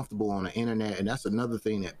too comfortable on the internet, and that's another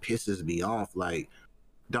thing that pisses me off. Like,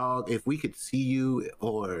 dog, if we could see you,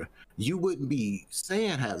 or you wouldn't be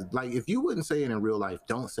saying like, if you wouldn't say it in real life,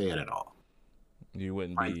 don't say it at all. You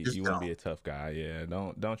wouldn't Like, be just you don't. wouldn't be a tough guy. Yeah.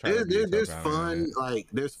 Don't try to be a tough There's guy. fun, like,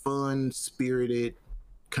 there's fun, spirited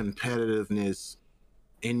competitiveness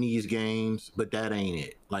in these games, but that ain't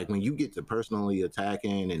it. Like, when you get to personally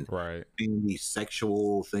attacking and Right. doing these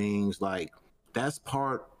sexual things, like, that's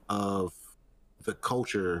part of the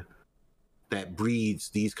culture that breeds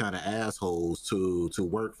these kind of assholes to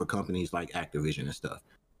work for companies like Activision and stuff.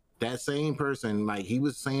 That same person, like, he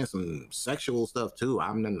was saying some sexual stuff too. I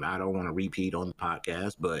don't want to repeat on the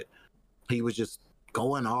podcast, but he was just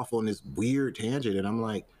going off on this weird tangent, and I'm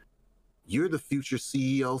like, you're the future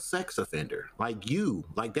CEO sex offender. Like,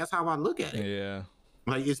 that's how I look at it. Yeah.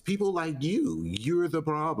 Like, it's people like you're the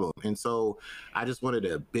problem. And so I just wanted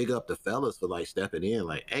to big up the fellas for like stepping in,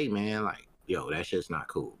 like, hey man, like, yo, that shit's not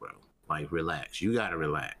cool, bro. Like, relax. You gotta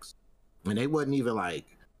relax. And they wasn't even like,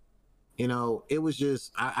 it was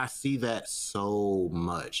just, I see that so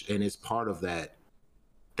much, and it's part of that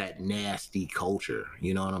nasty culture.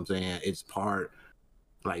 You know what I'm saying? It's part,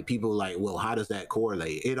 like, people like, well, how does that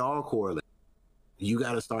correlate? It all correlates. You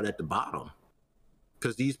got to start at the bottom,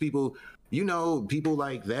 because these people, people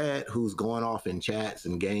like that who's going off in chats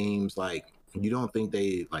and games, like, you don't think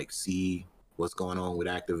they like see what's going on with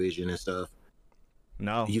Activision and stuff?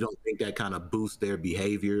 No. You don't think that kind of boosts their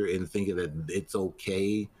behavior and thinking that it's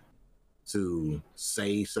okay to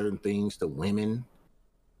say certain things to women?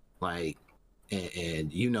 Like,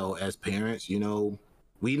 and as parents,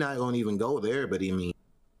 we not gonna even go there, but I mean,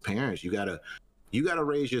 parents, you gotta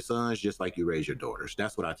raise your sons just like you raise your daughters.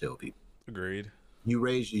 That's what I tell people. Agreed. You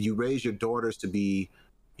raise your daughters to be,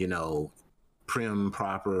 prim,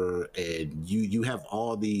 proper, and you have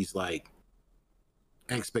all these like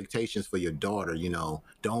expectations for your daughter.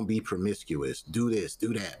 Don't be promiscuous, do this,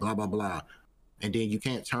 do that, blah blah blah. And then you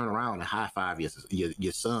can't turn around and high five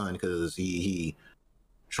your son because he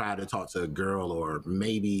tried to talk to a girl, or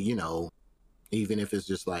maybe, even if it's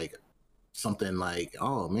just like something like,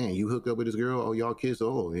 oh man, you hooked up with this girl, oh y'all kiss,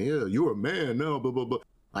 oh yeah, you're a man now, blah blah blah.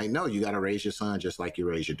 Like, no, you got to raise your son just like you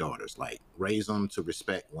raise your daughters. Like, raise them to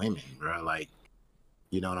respect women, bro. Like,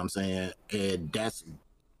 you know what I'm saying? And that's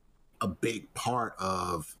a big part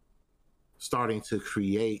of starting to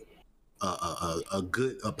create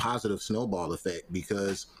a positive snowball effect,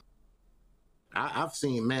 because I've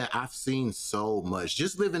seen so much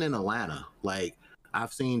just living in Atlanta. Like,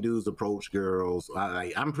 I've seen dudes approach girls.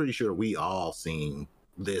 I'm pretty sure we all seen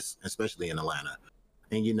this, especially in Atlanta.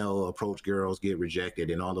 And approach girls, get rejected,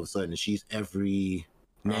 and all of a sudden she's every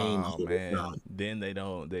name. Oh man. Then they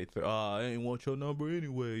oh, I ain't want your number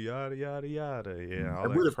anyway, yada yada yada. Yeah,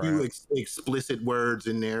 all I put that a few crap. explicit words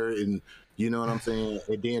in there, and you know what I'm saying.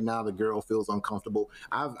 And then now the girl feels uncomfortable.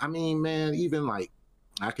 I mean, man, even like,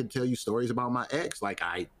 I could tell you stories about my ex. Like,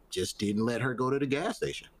 I just didn't let her go to the gas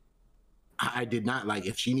station. I did not. Like,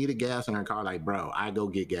 if she needed gas in her car, like, bro, I go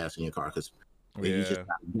get gas in your car, because you just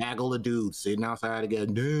got a gaggle of dudes sitting outside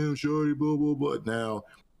again. Damn, shorty, blah blah blah. Now,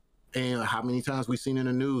 and how many times we seen in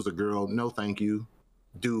the news a girl, no thank you,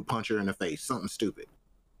 dude punch her in the face, something stupid.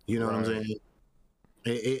 You know what I'm saying?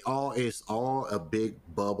 It's all a big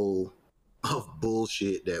bubble of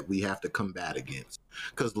bullshit that we have to combat against.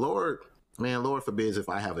 Because Lord, man, Lord forbids if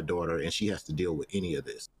I have a daughter and she has to deal with any of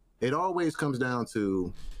this. It always comes down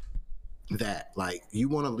to that, like, you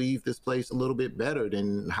want to leave this place a little bit better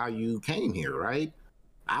than how you came here, right?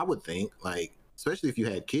 I would think, like, especially if you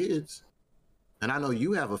had kids. And I know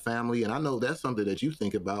you have a family, and I know that's something that you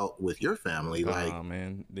think about with your family. Like, Oh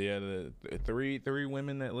man, yeah, the three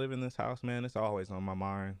women that live in this house, man, it's always on my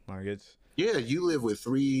mind. Like it's yeah, you live with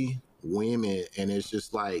 3 women, and it's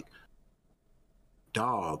just like,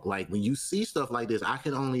 dog, like when you see stuff like this, I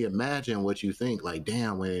can only imagine what you think. Like,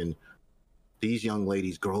 damn, when these young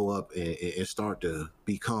ladies grow up and start to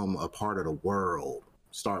become a part of the world,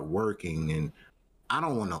 start working, and I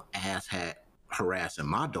don't want no asshat harassing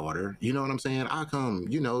my daughter. You know what I'm saying? I come,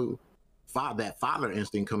 that father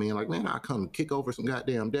instinct come in, like, man, I come kick over some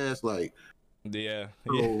goddamn desk, like, yeah,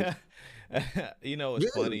 so, yeah. You know, it's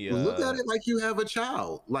yeah, funny. look at it like you have a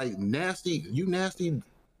child, like nasty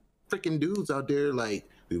freaking dudes out there. Like,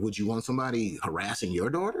 would you want somebody harassing your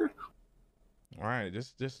daughter? All right,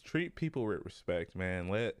 just treat people with respect, man.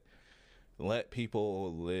 Let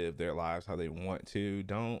people live their lives how they want to.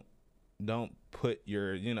 Don't put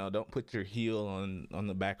your don't put your heel on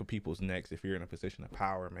the back of people's necks if you're in a position of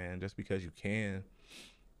power, man. Just because you can.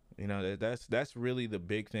 That's really the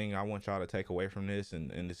big thing I want y'all to take away from this,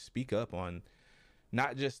 and to speak up on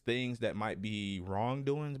not just things that might be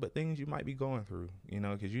wrongdoings, but things you might be going through,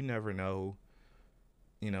 because you never know.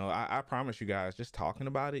 I promise you guys, just talking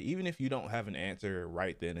about it, even if you don't have an answer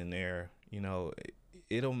right then and there,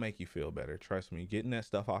 it'll make you feel better. Trust me, getting that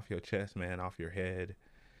stuff off your chest, man, off your head.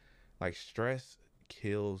 Like, stress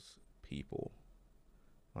kills people.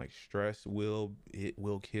 Like, stress will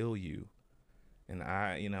kill you. And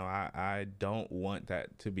I don't want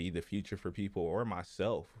that to be the future for people or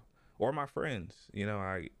myself or my friends.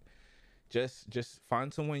 I just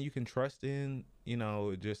find someone you can trust in,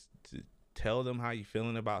 just to tell them how you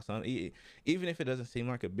feeling about something. Even if it doesn't seem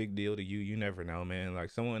like a big deal to you, you never know, man. Like,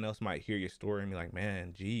 someone else might hear your story and be like,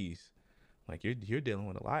 man, geez, like you're dealing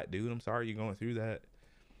with a lot, dude. I'm sorry you're going through that.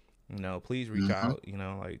 Please reach out.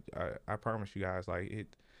 Like, I promise you guys, like,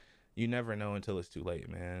 you never know until it's too late,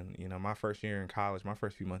 man. My first year in college, my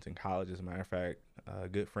first few months in college, as a matter of fact, a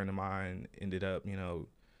good friend of mine ended up,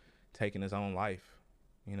 taking his own life.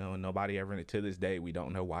 And nobody ever, to this day, we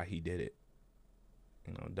don't know why he did it.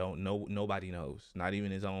 Don't know, nobody knows. Not even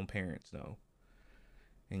his own parents know.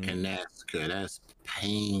 And that's good. That's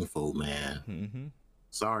painful, man. Mm-hmm.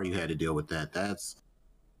 Sorry you had to deal with that.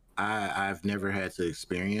 I've never had to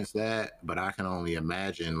experience that, but I can only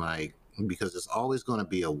imagine, like, because it's always going to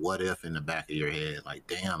be a what if in the back of your head, like,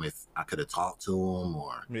 damn, if I could have talked to him,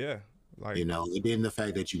 or yeah, like, and then the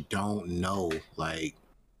fact that you don't know, like,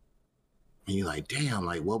 and you're like, damn,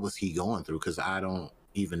 like, what was he going through? Because I don't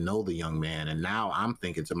even know the young man, and now I'm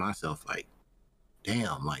thinking to myself, like,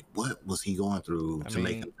 damn, like, what was he going through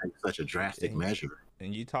make him take such a drastic measure?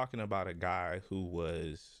 And you talking about a guy who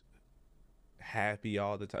was happy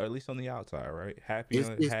all the time, or at least on the outside, right? Happy.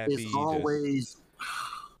 It's always.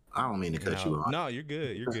 I don't mean to cut you off. No, you're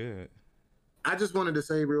good. You're good. I just wanted to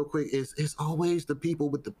say real quick, it's always the people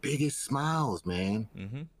with the biggest smiles, man.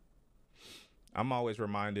 Mm-hmm. I'm always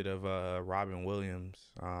reminded of Robin Williams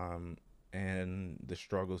and the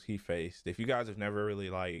struggles he faced. If you guys have never really,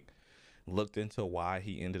 like, looked into why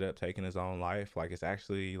he ended up taking his own life, like, it's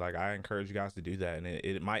actually, like, I encourage you guys to do that, and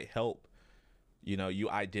it might help, you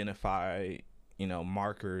identify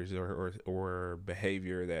markers or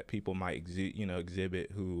behavior that people might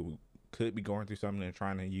exhibit who could be going through something and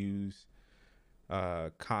trying to use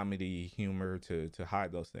comedy humor to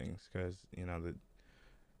hide those things, because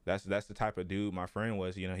that's the type of dude my friend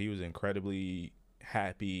was. He was incredibly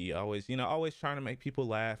happy, always trying to make people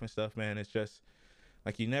laugh and stuff, man. It's just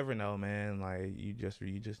like, you never know, man. Like, you just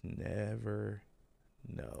never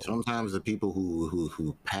know. Sometimes the people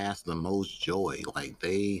who pass the most joy, like,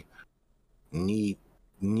 they they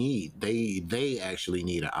actually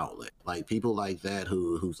need an outlet. Like, people like that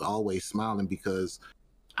who's always smiling, because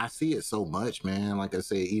I see it so much, man. Like I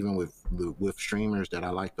say, even with streamers that I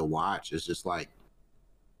like to watch, it's just like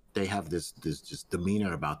they have this just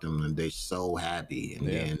demeanor about them, and they're so happy. And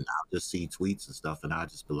then I'll just see tweets and stuff, and I'll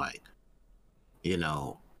just be like,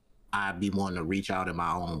 I'd be wanting to reach out in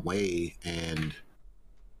my own way, and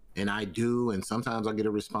I do, and sometimes I get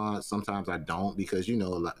a response, sometimes I don't, because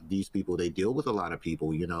these people, they deal with a lot of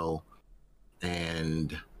people,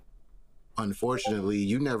 and unfortunately,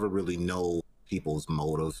 you never really know people's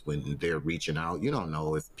motives when they're reaching out. You don't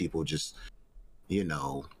know if people just,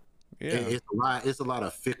 it's a lot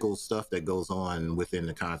of fickle stuff that goes on within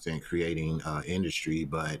the content creating industry.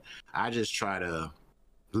 But I just try to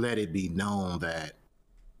let it be known that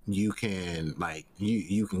you can like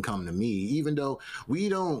you can come to me, even though we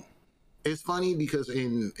don't. It's funny because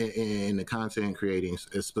in the content creating,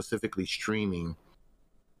 specifically streaming,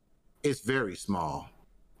 it's very small.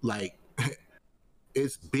 Like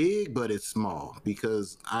it's big, but it's small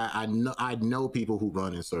because I know people who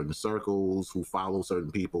run in certain circles, who follow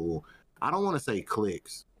certain people. I don't want to say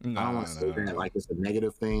cliques. I don't want to say that like it's a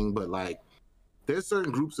negative thing, but like there's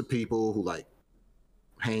certain groups of people who like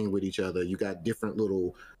hang with each other. You got different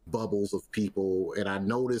little bubbles of people, and I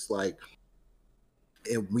noticed like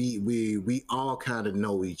we all kind of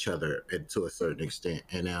know each other to a certain extent,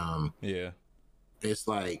 and yeah, it's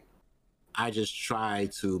like I just try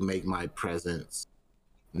to make my presence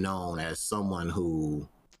known as someone who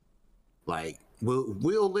like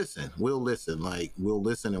we'll listen, like we'll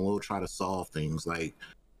listen and we'll try to solve things. Like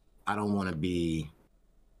I don't want to be.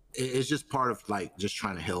 It's just part of like just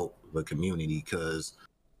trying to help the community, because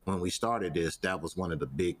when we started this, that was one of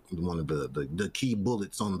the key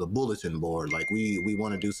bullets on the bulletin board. Like we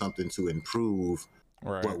want to do something to improve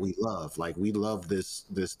what we love. Like we love this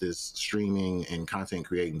streaming and content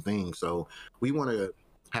creating thing. So we want to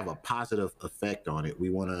have a positive effect on it. We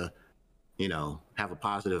want to, you know, have a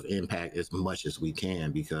positive impact as much as we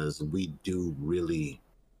can, because we do really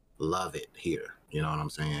love it here. You know what I'm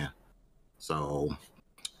saying? So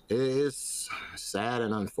it's sad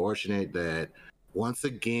and unfortunate that once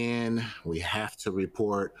again we have to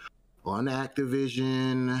report on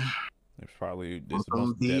Activision. It's probably this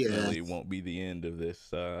most definitely won't be the end of this.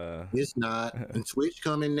 It's not. And Twitch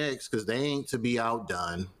coming next, because they ain't to be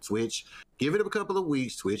outdone. Twitch, give it a couple of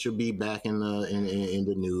weeks. Twitch will be back in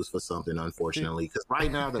the news for something, unfortunately, because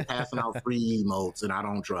right now they're passing out free emotes, and I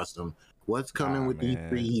don't trust them. What's coming with these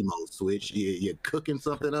free emotes? Twitch, you're cooking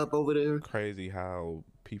something up over there. Crazy how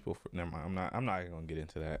people. Never mind. I'm not gonna get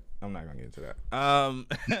into that.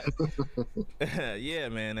 Yeah,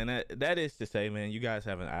 man, and that is to say, man, you guys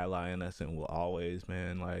have an ally in us, and will always,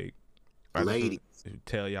 man. Like, ladies,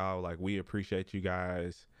 tell y'all, like, we appreciate you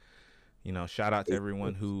guys. You know, shout out to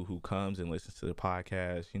everyone who comes and listens to the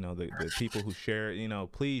podcast. You know, the people who share it. You know,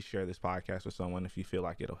 please share this podcast with someone if you feel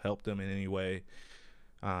like it'll help them in any way.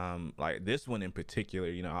 Like this one in particular,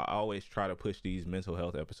 you know, I always try to push these mental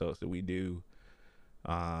health episodes that we do.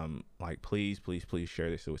 Like please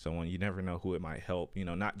share this with someone. You never know who it might help, you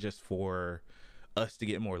know, not just for us to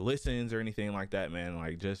get more listens or anything like that, man.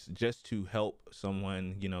 Like just to help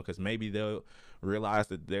someone, you know, because maybe they'll realize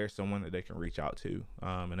that there's someone that they can reach out to,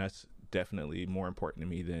 and that's definitely more important to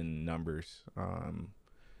me than numbers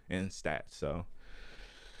and stats. So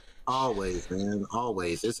always, man,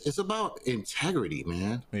 always. It's about integrity,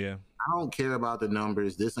 man. Yeah, I don't care about the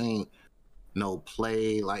numbers. This ain't no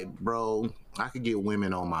play. Like, bro, I could get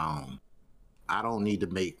women on my own. I don't need to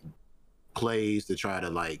make plays to try to,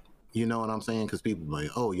 like, you know what I'm saying? Because people are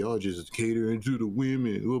like, oh, y'all just catering to the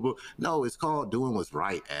women. No, it's called doing what's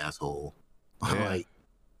right, asshole. Yeah. Like,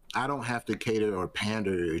 I don't have to cater or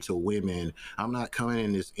pander to women. I'm not coming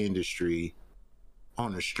in this industry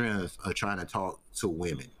on the strength of trying to talk to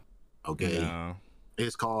women. Okay, no.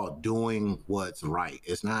 It's called doing what's right.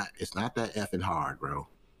 It's not that effing hard, bro.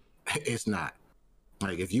 It's not.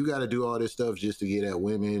 Like, if you got to do all this stuff just to get at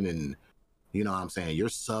women, and you know what I'm saying, you're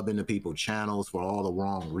subbing to people's channels for all the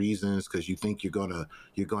wrong reasons because you think you're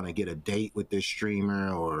gonna get a date with this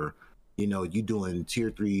streamer, or you know, you doing tier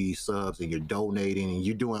 3 subs and you're donating and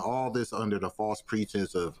you're doing all this under the false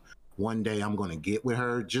pretense of one day I'm gonna get with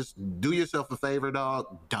her. Just do yourself a favor,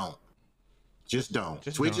 dog. Don't. Just don't.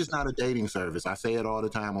 Twitch is not a dating service. I say it all the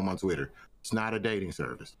time on my Twitter. It's not a dating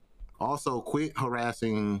service. Also, quit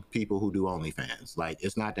harassing people who do OnlyFans. Like,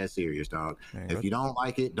 it's not that serious, dog. Man, if you don't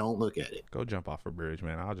like it, don't look at it. Go jump off a bridge,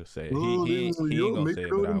 man. I'll just say it. He ain't gonna say it,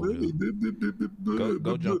 but I will.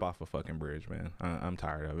 Go jump off a fucking bridge, man. I'm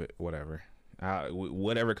tired of it. Whatever.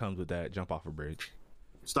 Whatever comes with that, jump off a bridge.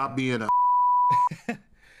 Stop being a...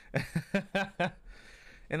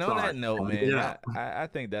 And on that note, man, I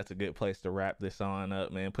think that's a good place to wrap this on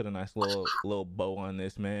up, man. Put a nice little bow on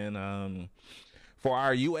this, man. For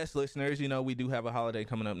our U.S. listeners, you know, we do have a holiday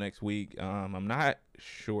coming up next week. I'm not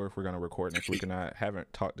sure if we're going to record next week or not.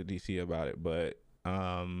 Haven't talked to DC about it, but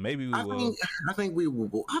maybe we will. I think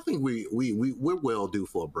we're well due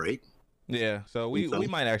for a break. Yeah, so we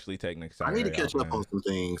might actually take next Saturday. I need to catch up on some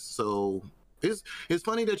things. So it's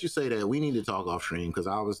funny that you say that. We need to talk off stream, because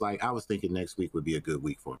I was thinking next week would be a good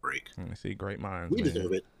week for a break. See, great minds. We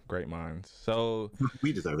deserve it. Great minds. So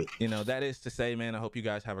we deserve it. You know, that is to say, man, I hope you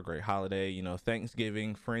guys have a great holiday. You know,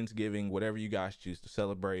 Thanksgiving, Friendsgiving, whatever you guys choose to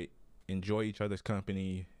celebrate. Enjoy each other's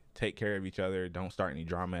company. Take care of each other. Don't start any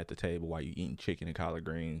drama at the table while you eating chicken and collard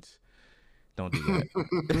greens. Don't do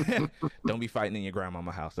that. Don't be fighting in your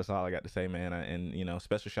grandmama house. That's all I got to say, man. And you know,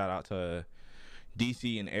 special shout out to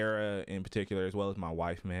DC and Era in particular, as well as my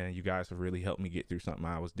wife, man. You guys have really helped me get through something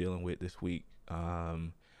I was dealing with this week.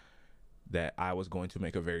 That I was going to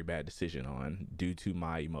make a very bad decision on due to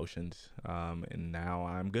my emotions. And now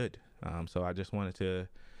I'm good. So I just wanted to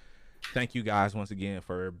thank you guys once again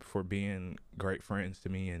for being great friends to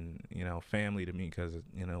me and, you know, family to me, because,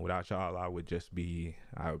 you know, without y'all I would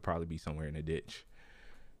probably be somewhere in a ditch.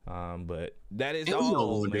 But that is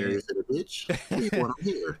all, man. We want them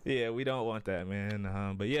here. Yeah, we don't want that,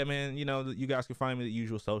 man. But yeah, man, you know, you guys can find me at the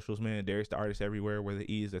usual socials, man. Darius the Artist everywhere, where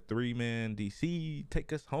the E is a 3, man. DC,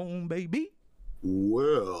 take us home, baby.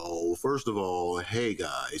 Well, first of all, hey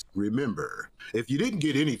guys, remember, if you didn't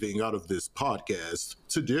get anything out of this podcast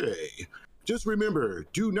today, just remember,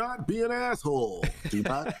 do not be an asshole. Do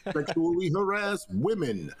not sexually harass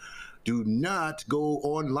women. Do not go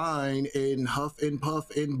online and huff and puff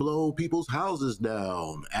and blow people's houses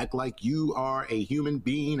down. Act like you are a human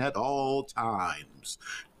being at all times.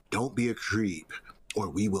 Don't be a creep, or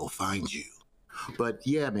we will find you. But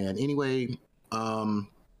yeah, man, anyway,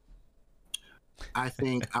 I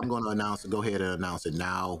think I'm going to go ahead and announce it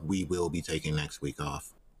now. We will be taking next week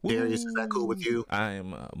off. Darius, is that cool with you? I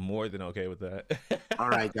am more than okay with that. All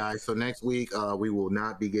right, guys. So next week, we will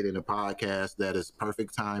not be getting a podcast. That is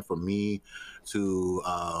perfect time for me to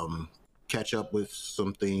catch up with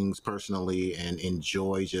some things personally and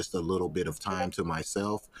enjoy just a little bit of time to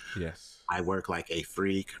myself. Yes. I work like a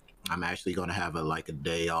freak. I'm actually going to have a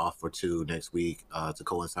day off or two next week to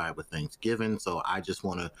coincide with Thanksgiving. So I just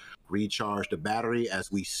want to recharge the battery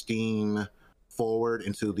as we steam forward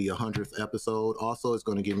into the 100th episode. Also, it's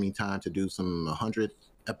going to give me time to do some 100th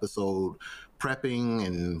episode prepping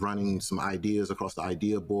and running some ideas across the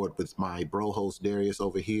idea board with my bro host Darius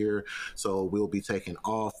over here. So we'll be taking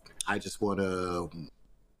off. I just want to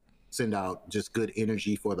send out just good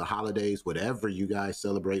energy for the holidays, whatever you guys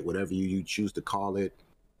celebrate, whatever you choose to call it.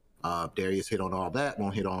 Darius hit on all that,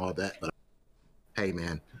 won't hit on all that, but hey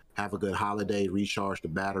man, have a good holiday, recharge the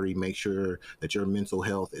battery, make sure that your mental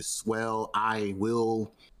health is swell. I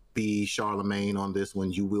will be Charlemagne on this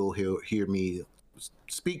one. You will hear me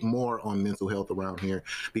speak more on mental health around here,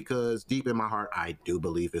 because deep in my heart, I do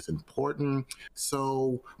believe it's important.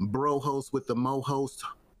 So, bro host with the mo host,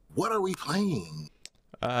 what are we playing?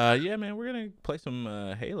 Yeah, man, we're gonna play some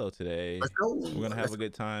Halo today. Let's go. We're gonna have a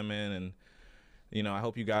good time, man, and you know, I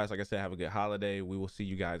hope you guys, like I said, have a good holiday. We will see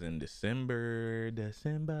you guys in December.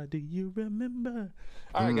 December, do you remember?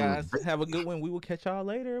 All right, guys, have a good one. We will catch y'all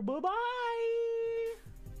later. Bye-bye.